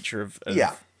cyclical nature of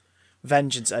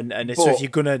vengeance and so if you're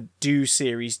gonna do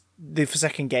the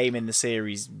second game in the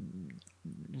series,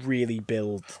 really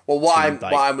build. Well, what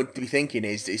I would be thinking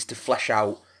is to flesh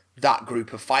out that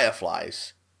group of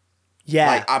Fireflies. Yeah,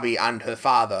 like Abby and her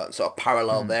father, sort of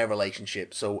parallel their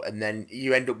relationship. So, and then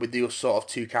you end up with those sort of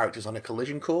two characters on a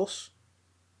collision course.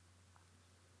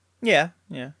 Yeah,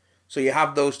 yeah. So you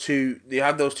have those two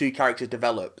characters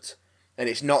developed, and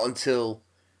it's not until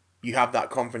you have that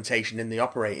confrontation in the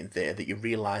operating theatre that you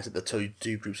realise that the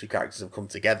two groups of characters have come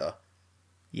together.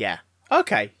 Yeah.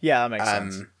 Okay. Yeah, that makes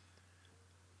sense.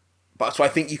 But so I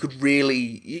think you could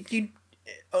really,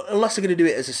 unless they're going to do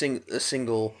it as a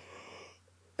single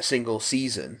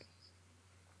season,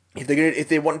 if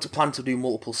they want to plan to do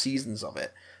multiple seasons of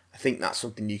it, I think that's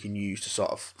something you can use to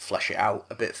sort of flesh it out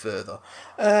a bit further.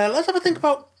 Let's have a think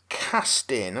about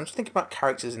casting. I'm just thinking about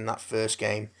characters in that first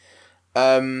game.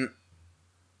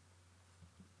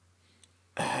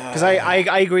 Because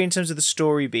I agree in terms of the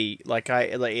story beat.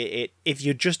 If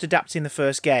you're just adapting the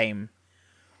first game,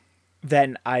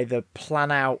 then either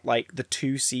plan out like the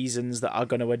 2 seasons that are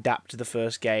going to adapt to the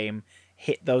first game,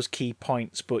 hit those key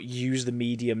points, but use the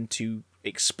medium to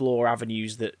explore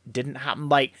avenues that didn't happen.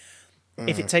 Like,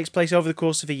 if it takes place over the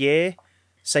course of a year,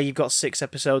 say you've got 6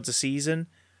 episodes a season,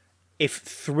 if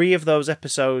 3 of those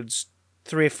episodes,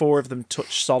 3 or 4 of them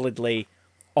touch solidly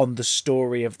on the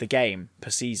story of the game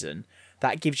per season,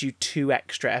 that gives you 2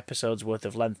 extra episodes worth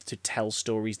of length to tell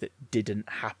stories that didn't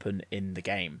happen in the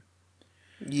game.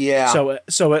 Yeah.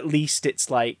 So at least it's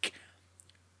like...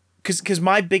 Because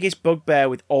my biggest bugbear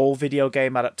with all video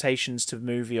game adaptations to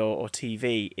movie or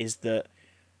TV is that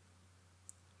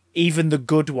even the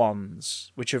good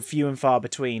ones, which are few and far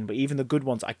between, but even the good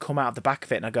ones, I come out of the back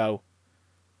of it and I go,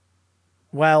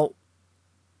 well,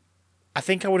 I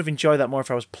think I would have enjoyed that more if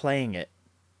I was playing it.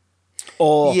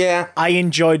 Or I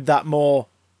enjoyed that more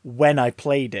when I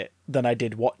played it than I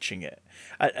did watching it.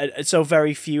 So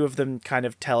very few of them kind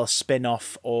of tell a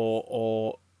spin-off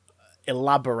or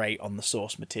elaborate on the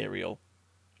source material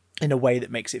in a way that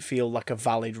makes it feel like a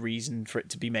valid reason for it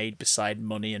to be made beside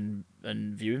money and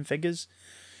viewing figures.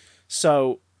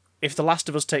 So if The Last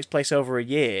of Us takes place over a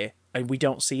year and we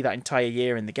don't see that entire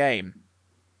year in the game,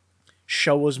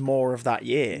 show us more of that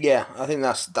year. Yeah, I think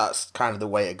that's kind of the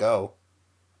way to go.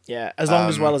 Yeah, as long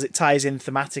as well as it ties in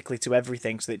thematically to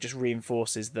everything, so that it just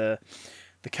reinforces the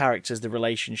characters, the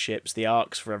relationships, the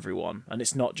arcs for everyone, and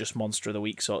it's not just Monster of the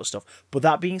Week sort of stuff. But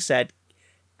that being said,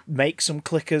 make some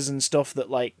clickers and stuff that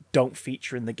like don't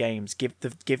feature in the games. Give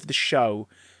the show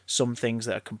some things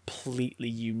that are completely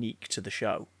unique to the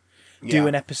show. Yeah. Do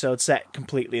an episode set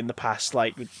completely in the past,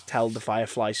 like tell the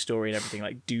Firefly story and everything.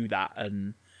 Like do that,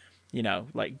 and you know,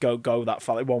 like go that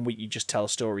far. Like 1 week you just tell a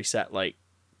story set like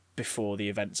before the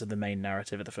events of the main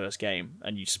narrative of the first game,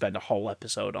 and you spend a whole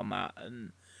episode on that.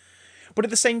 But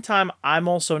at the same time, I'm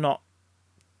also not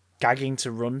gagging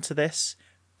to run to this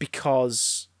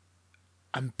because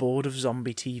I'm bored of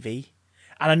zombie TV,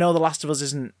 and I know The Last of Us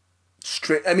isn't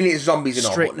it's zombies in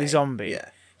all, strictly zombie.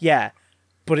 Yeah,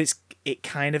 but it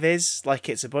kind of is. Like,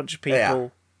 it's a bunch of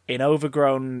people in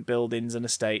overgrown buildings and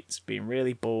estates being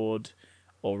really bored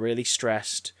or really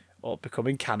stressed or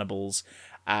becoming cannibals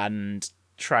and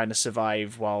trying to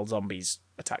survive while zombies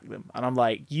attack them. And I'm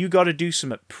like, you got to do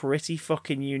something pretty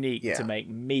fucking unique to make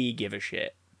me give a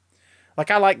shit.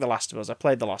 Like, I like The Last of Us. I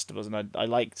played The Last of Us and I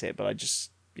liked it, but I just,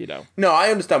 you know. No,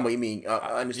 I understand what you mean.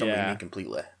 I understand what you mean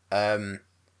completely.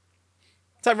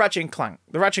 It's like Ratchet and Clank.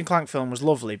 The Ratchet and Clank film was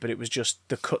lovely, but it was just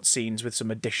the cutscenes with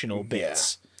some additional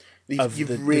bits of the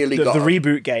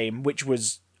reboot game, which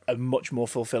was a much more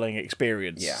fulfilling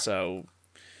experience. Yeah. So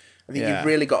I think you've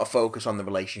really got to focus on the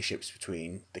relationships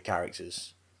between the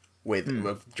characters,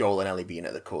 with Joel and Ellie being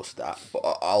at the course of that, but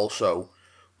also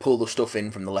pull the stuff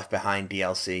in from the Left Behind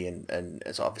DLC and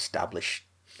sort of establish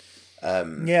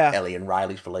Ellie and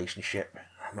Riley's relationship.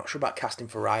 I'm not sure about casting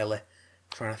for Riley. I'm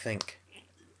trying to think.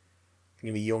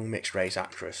 Give a young mixed race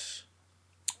actress.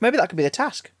 Maybe that could be the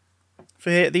task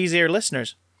for these here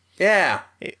listeners. Yeah.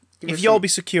 If you all be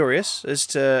so curious as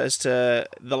to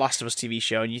the Last of Us TV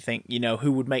show, and you think, you know,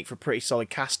 who would make for a pretty solid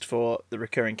cast for the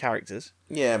recurring characters?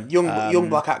 Yeah, young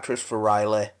black actress for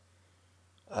Riley.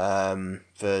 For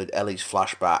Ellie's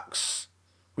flashbacks.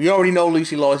 We already know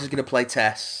Lucy Lawless is going to play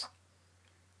Tess.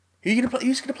 Who's going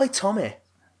to play Tommy?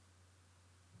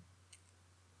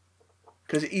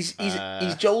 Because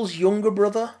he's Joel's younger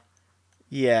brother.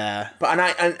 Yeah. But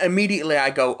and immediately I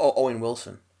go, Owen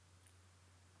Wilson.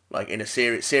 Like, in a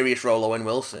serious role, Owen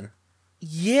Wilson.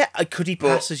 Yeah, could he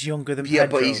pass as younger than Pedro? Yeah,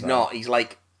 but he's not. He's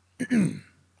like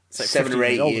 7 or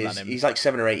 8 years. He's like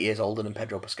 7 or 8 years older than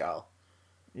Pedro Pascal.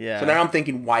 Yeah. So now I'm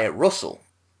thinking Wyatt Russell.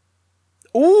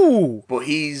 Ooh. But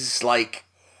he's like...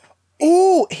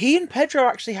 Ooh, he and Pedro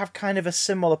actually have kind of a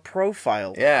similar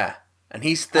profile. Yeah. And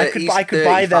he's I could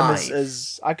buy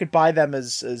them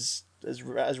as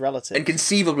relatives. And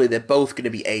conceivably they're both going to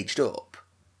be aged up.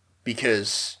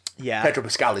 Because Pedro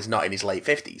Pascal is not in his late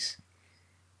 50s.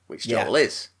 Which Joel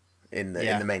is in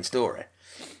the main story.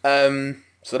 So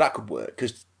that could work,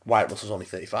 because Wyatt Russell's only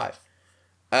 35.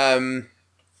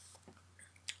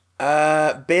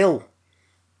 Bill.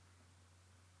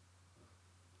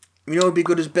 You know who'd be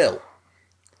good as Bill?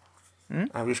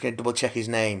 I'm just going to double check his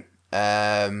name.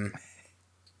 I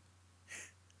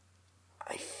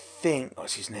think...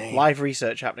 What's his name? Live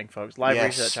research happening, folks.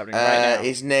 Research happening right now.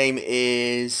 His name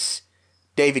is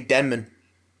David Denman.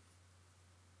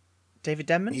 David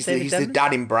Denman? He's the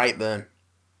dad in Brightburn.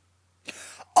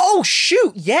 Oh,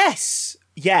 shoot! Yes!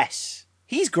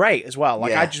 He's great as well.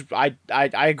 Like Yeah.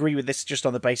 I agree with this just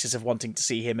on the basis of wanting to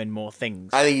see him in more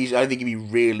things. I think he'd be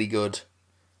really good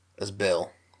as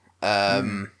Bill.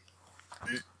 God,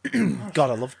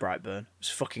 I love Brightburn. It was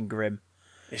fucking grim.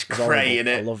 It's It was great, horrible. isn't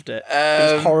it? I loved it.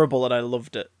 It was horrible, and I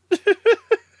loved it.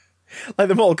 Like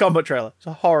the Mortal Kombat trailer. It's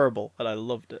horrible, and I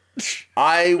loved it.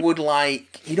 I would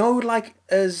like, I would like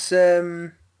as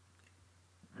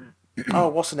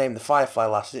what's the name? The Firefly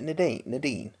lass. Is it Nadine?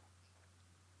 Nadine?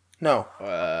 No,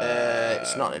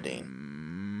 it's not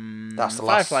Nadine. That's the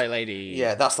last Firefly lady.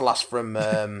 Yeah, that's the last from.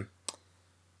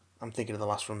 I'm thinking of the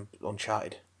last from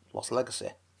Uncharted, Lost Legacy.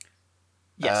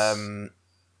 Yes.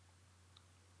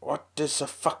 What is her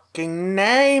fucking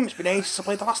name? It's been ages since I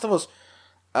played The Last of Us.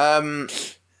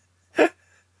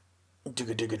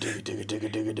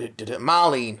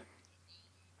 Marlene.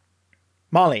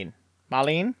 Marlene.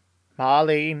 Marlene.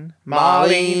 Marlene.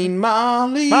 Marlene.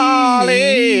 Marlene.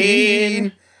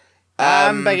 Marlene.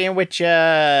 I'm begging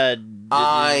Witcher.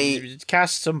 I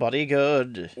cast somebody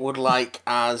good. would like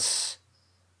as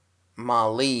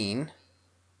Marlene,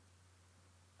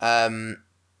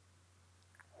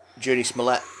 Jodie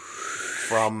Smollett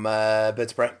from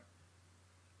Birds of Prey.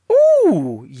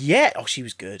 Ooh, yeah. Oh, she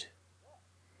was good.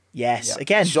 Yes. Yeah.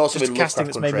 Again, She's also just in casting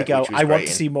Lovecraft that's made me Country, go, which was I want great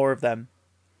to in. see more of them.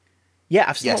 Yeah,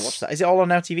 I've still not Yes. watched that. Is it all on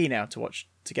Now TV now to watch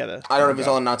together? I don't know if it's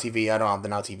on Now TV. I don't have the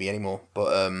Now TV anymore, but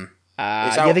it's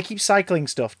Yeah, out. they keep cycling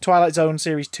stuff. Twilight Zone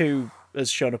Series 2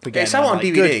 has shown up again. It's out and I'm on like,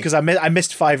 DVD. Good, because I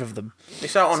missed 5 of them.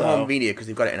 It's out on So- home media because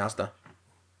they've got it in Asda.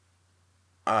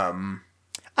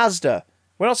 Asda,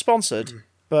 we're not sponsored,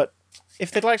 but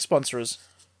if they'd like to sponsor us,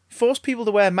 force people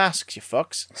to wear masks, you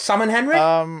fucks. Sam and Henry.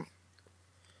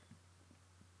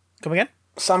 Come again?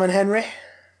 Sam and Henry.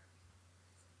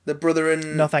 The brother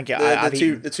and No, thank you.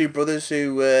 The two brothers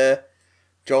who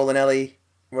Joel and Ellie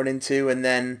run into, and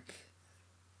then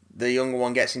the younger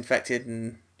one gets infected,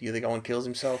 and the other one kills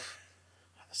himself.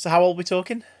 So how old are we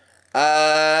talking?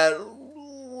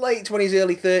 Late 20s,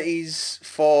 early 30s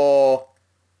for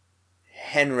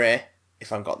Henry,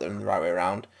 if I've got them the right way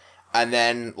around, and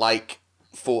then like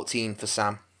 14 for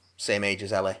Sam, same age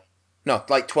as Ellie. No,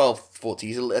 like 12,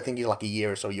 14. I think he's like a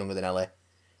year or so younger than Ellie,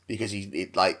 because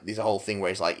there's a whole thing where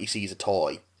he's like, he sees a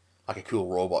toy, like a cool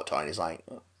robot toy, and he's like,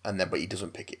 but he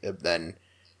doesn't pick it up. Then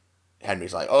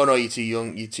Henry's like, oh no, you're too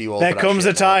young, you're too old. There for that comes a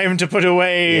shit now." time to put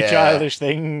away Yeah. childish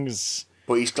things.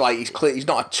 But he's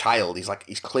not a child.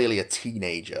 He's clearly a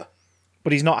teenager.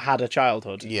 But he's not had a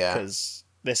childhood. Yeah. Because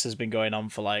this has been going on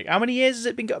for like... How many years has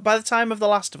it been... By the time of The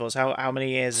Last of Us, how many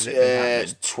years has it been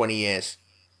happening? 20 years.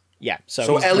 Yeah, so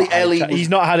So he's not had a Ellie was- he's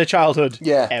not had a childhood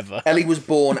Yeah. ever. Ellie was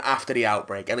born after the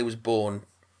outbreak. Ellie was born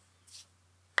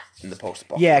in the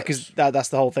post-apocalypse. Yeah, because that's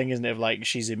the whole thing, isn't it? Of like,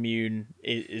 she's immune.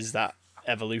 Is that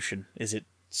evolution? Is it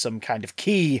some kind of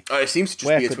key? It seems to just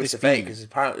Where be a could twist this of fate, be? because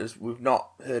apparently we've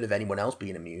not heard of anyone else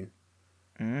being immune.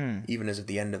 Even as of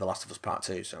the end of The Last of Us Part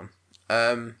 2, so...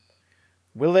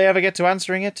 Will they ever get to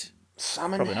answering it?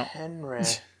 Sam and Probably not. Henry...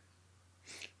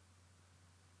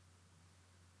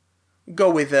 Go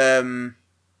with,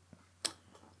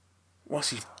 what's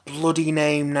his bloody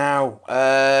name now?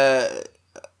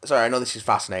 Sorry, I know this is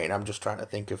fascinating. I'm just trying to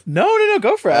think of... No,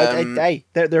 go for it. Hey,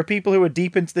 there are people who are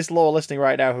deep into this lore listening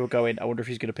right now who are going, I wonder if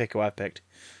he's going to pick who I've picked.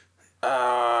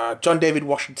 John David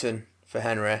Washington for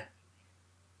Henry.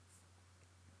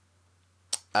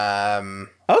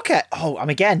 Okay. Oh, I'm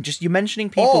again. Just you're mentioning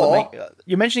people.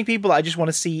 You're mentioning people that I just want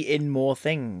to see in more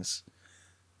things.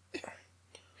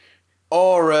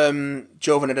 Or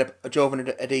Jovan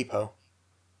Adipo.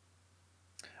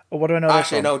 Or what do I know?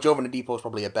 Actually, no, Jovan Adipo is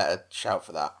probably a better shout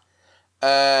for that.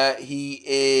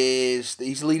 He's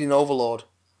the leading overlord.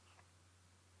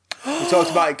 We talked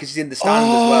about it because he's in The Stand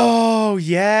as well. Oh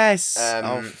yes.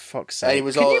 Oh, for fuck's sake! and he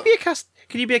was Can all- you be a cast?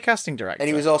 Can you be a casting director? And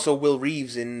he was also Will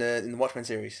Reeves in the Watchmen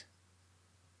series.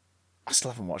 I still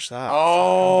haven't watched that.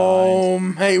 Oh,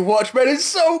 mate, Watchmen is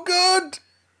so good.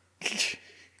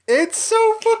 It's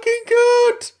so fucking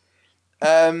good.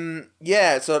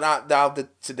 Yeah. So now the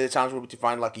challenge will be to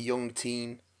find like a young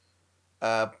teen,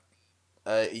 a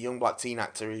young black teen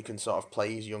actor who can sort of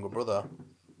play his younger brother.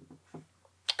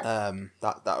 To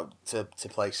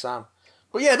play Sam.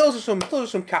 But yeah, those are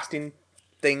some casting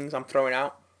things I'm throwing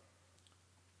out.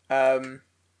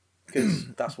 Because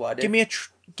that's what I did.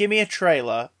 Give me a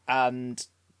trailer and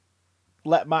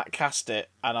let Matt cast it,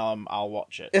 and I'll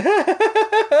watch it. Because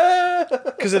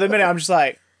at the minute I'm just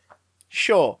like,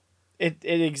 sure, it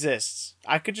exists.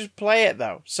 I could just play it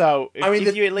though. So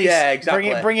if you at least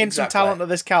bring in some talent of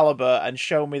this caliber and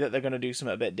show me that they're going to do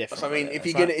something a bit different. So, I mean, with if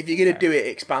it. you're gonna do it,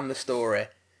 expand the story.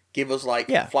 Give us like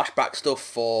Yeah. flashback stuff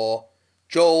for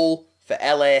Joel, for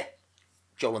Ellie,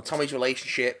 Joel and Tommy's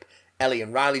relationship, Ellie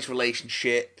and Riley's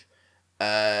relationship.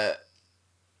 I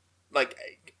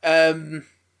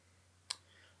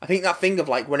think that thing of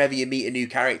like whenever you meet a new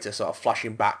character, sort of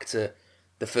flashing back to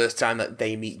the first time that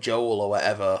they meet Joel or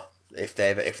whatever, if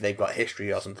they've got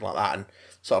history or something like that, and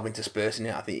sort of interspersing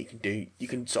it, I think you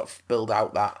can sort of build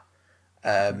out that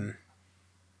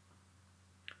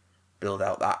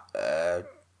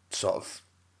sort of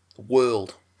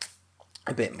world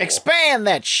a bit more. Expand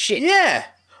that shit. Yeah.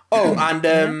 Oh,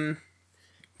 and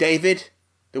David,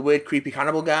 the weird creepy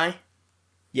cannibal guy.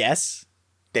 Yes.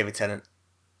 David Tennant.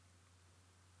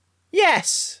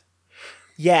 Yes.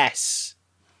 Yes.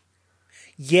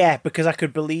 Yeah, because I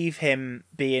could believe him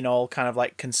being all kind of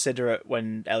like considerate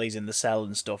when Ellie's in the cell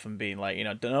and stuff, and being like,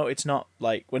 no, it's not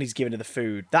like when he's giving her the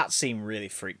food. That scene really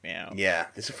freaked me out. Yeah,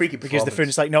 it's a freaky because the food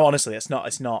is like, no, honestly, it's not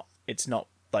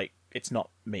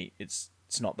meat. It's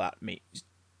not that meat.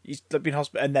 He's been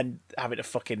hospital, and then having to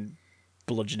fucking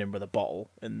bludgeon him with a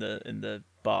bottle in the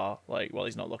bar, like while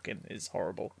he's not looking, is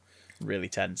horrible, really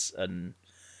tense, and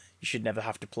you should never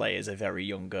have to play as a very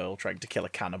young girl trying to kill a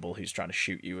cannibal who's trying to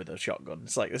shoot you with a shotgun.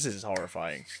 It's like, this is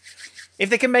horrifying. If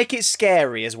they can make it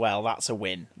scary as well, that's a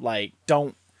win. Like,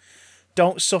 don't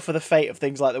suffer the fate of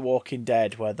things like The Walking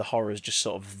Dead, where the horror's just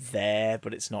sort of there,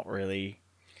 but it's not really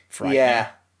frightening. Yeah.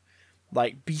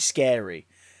 Like, be scary.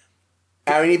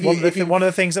 I mean, one of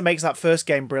the things that makes that first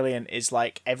game brilliant is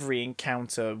like every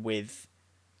encounter with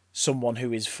someone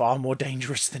who is far more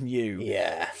dangerous than you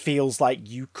feels like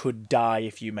you could die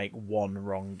if you make one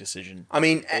wrong decision. I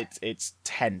mean, it's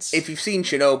tense. If you've seen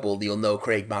Chernobyl, you'll know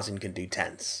Craig Mazin can do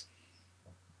tense.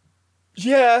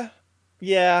 Yeah.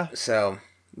 So,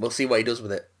 we'll see what he does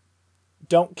with it.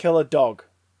 Don't kill a dog,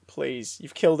 please.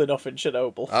 You've killed enough in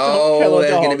Chernobyl. Oh,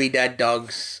 there's going to be dead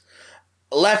dogs.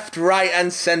 Left, right,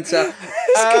 and centre.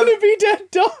 There's going to be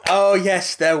dead dogs. Oh,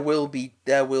 yes, there will be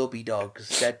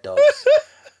dogs. Dead dogs.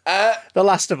 The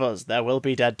Last of Us, there will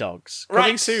be dead dogs.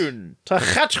 Coming soon to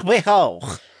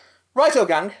HBO. Righto,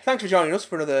 gang. Thanks for joining us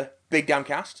for another Big Damn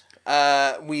Cast.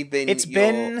 We've been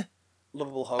your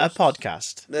lovable hosts. A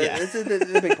podcast.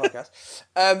 The big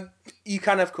podcast. You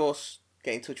can, of course,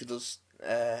 get in touch with us.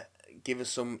 Give us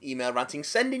some email ranting.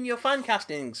 Send in your fan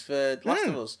castings for Last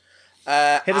of Us.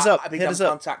 Hit us up.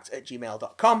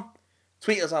 BigDamnContact@gmail.com.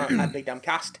 Tweet us on at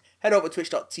BigDamnCast. Head over to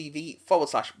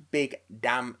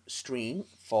twitch.tv/BigDamnStream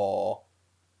for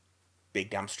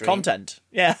Big Damn Stream. Content.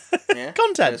 Yeah.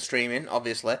 Content. Streaming,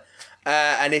 obviously.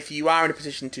 And if you are in a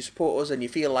position to support us and you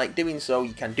feel like doing so,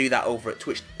 you can do that over at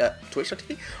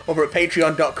twitch.tv, over at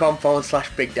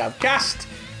patreon.com/BigDamnCast.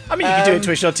 I mean, you can do it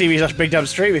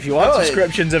twitch.tv/BigDamnStream if you want.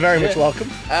 Subscriptions are very much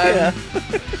welcome.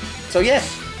 So, yeah,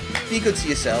 be good to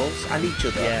yourselves and each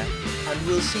other. Yeah. And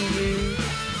we'll see you.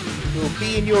 We'll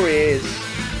be in your ears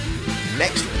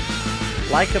next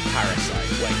week. Like a parasite.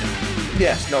 Wait, no.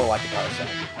 Yes, no, like a parasite.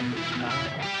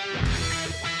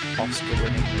 Oscar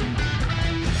winning.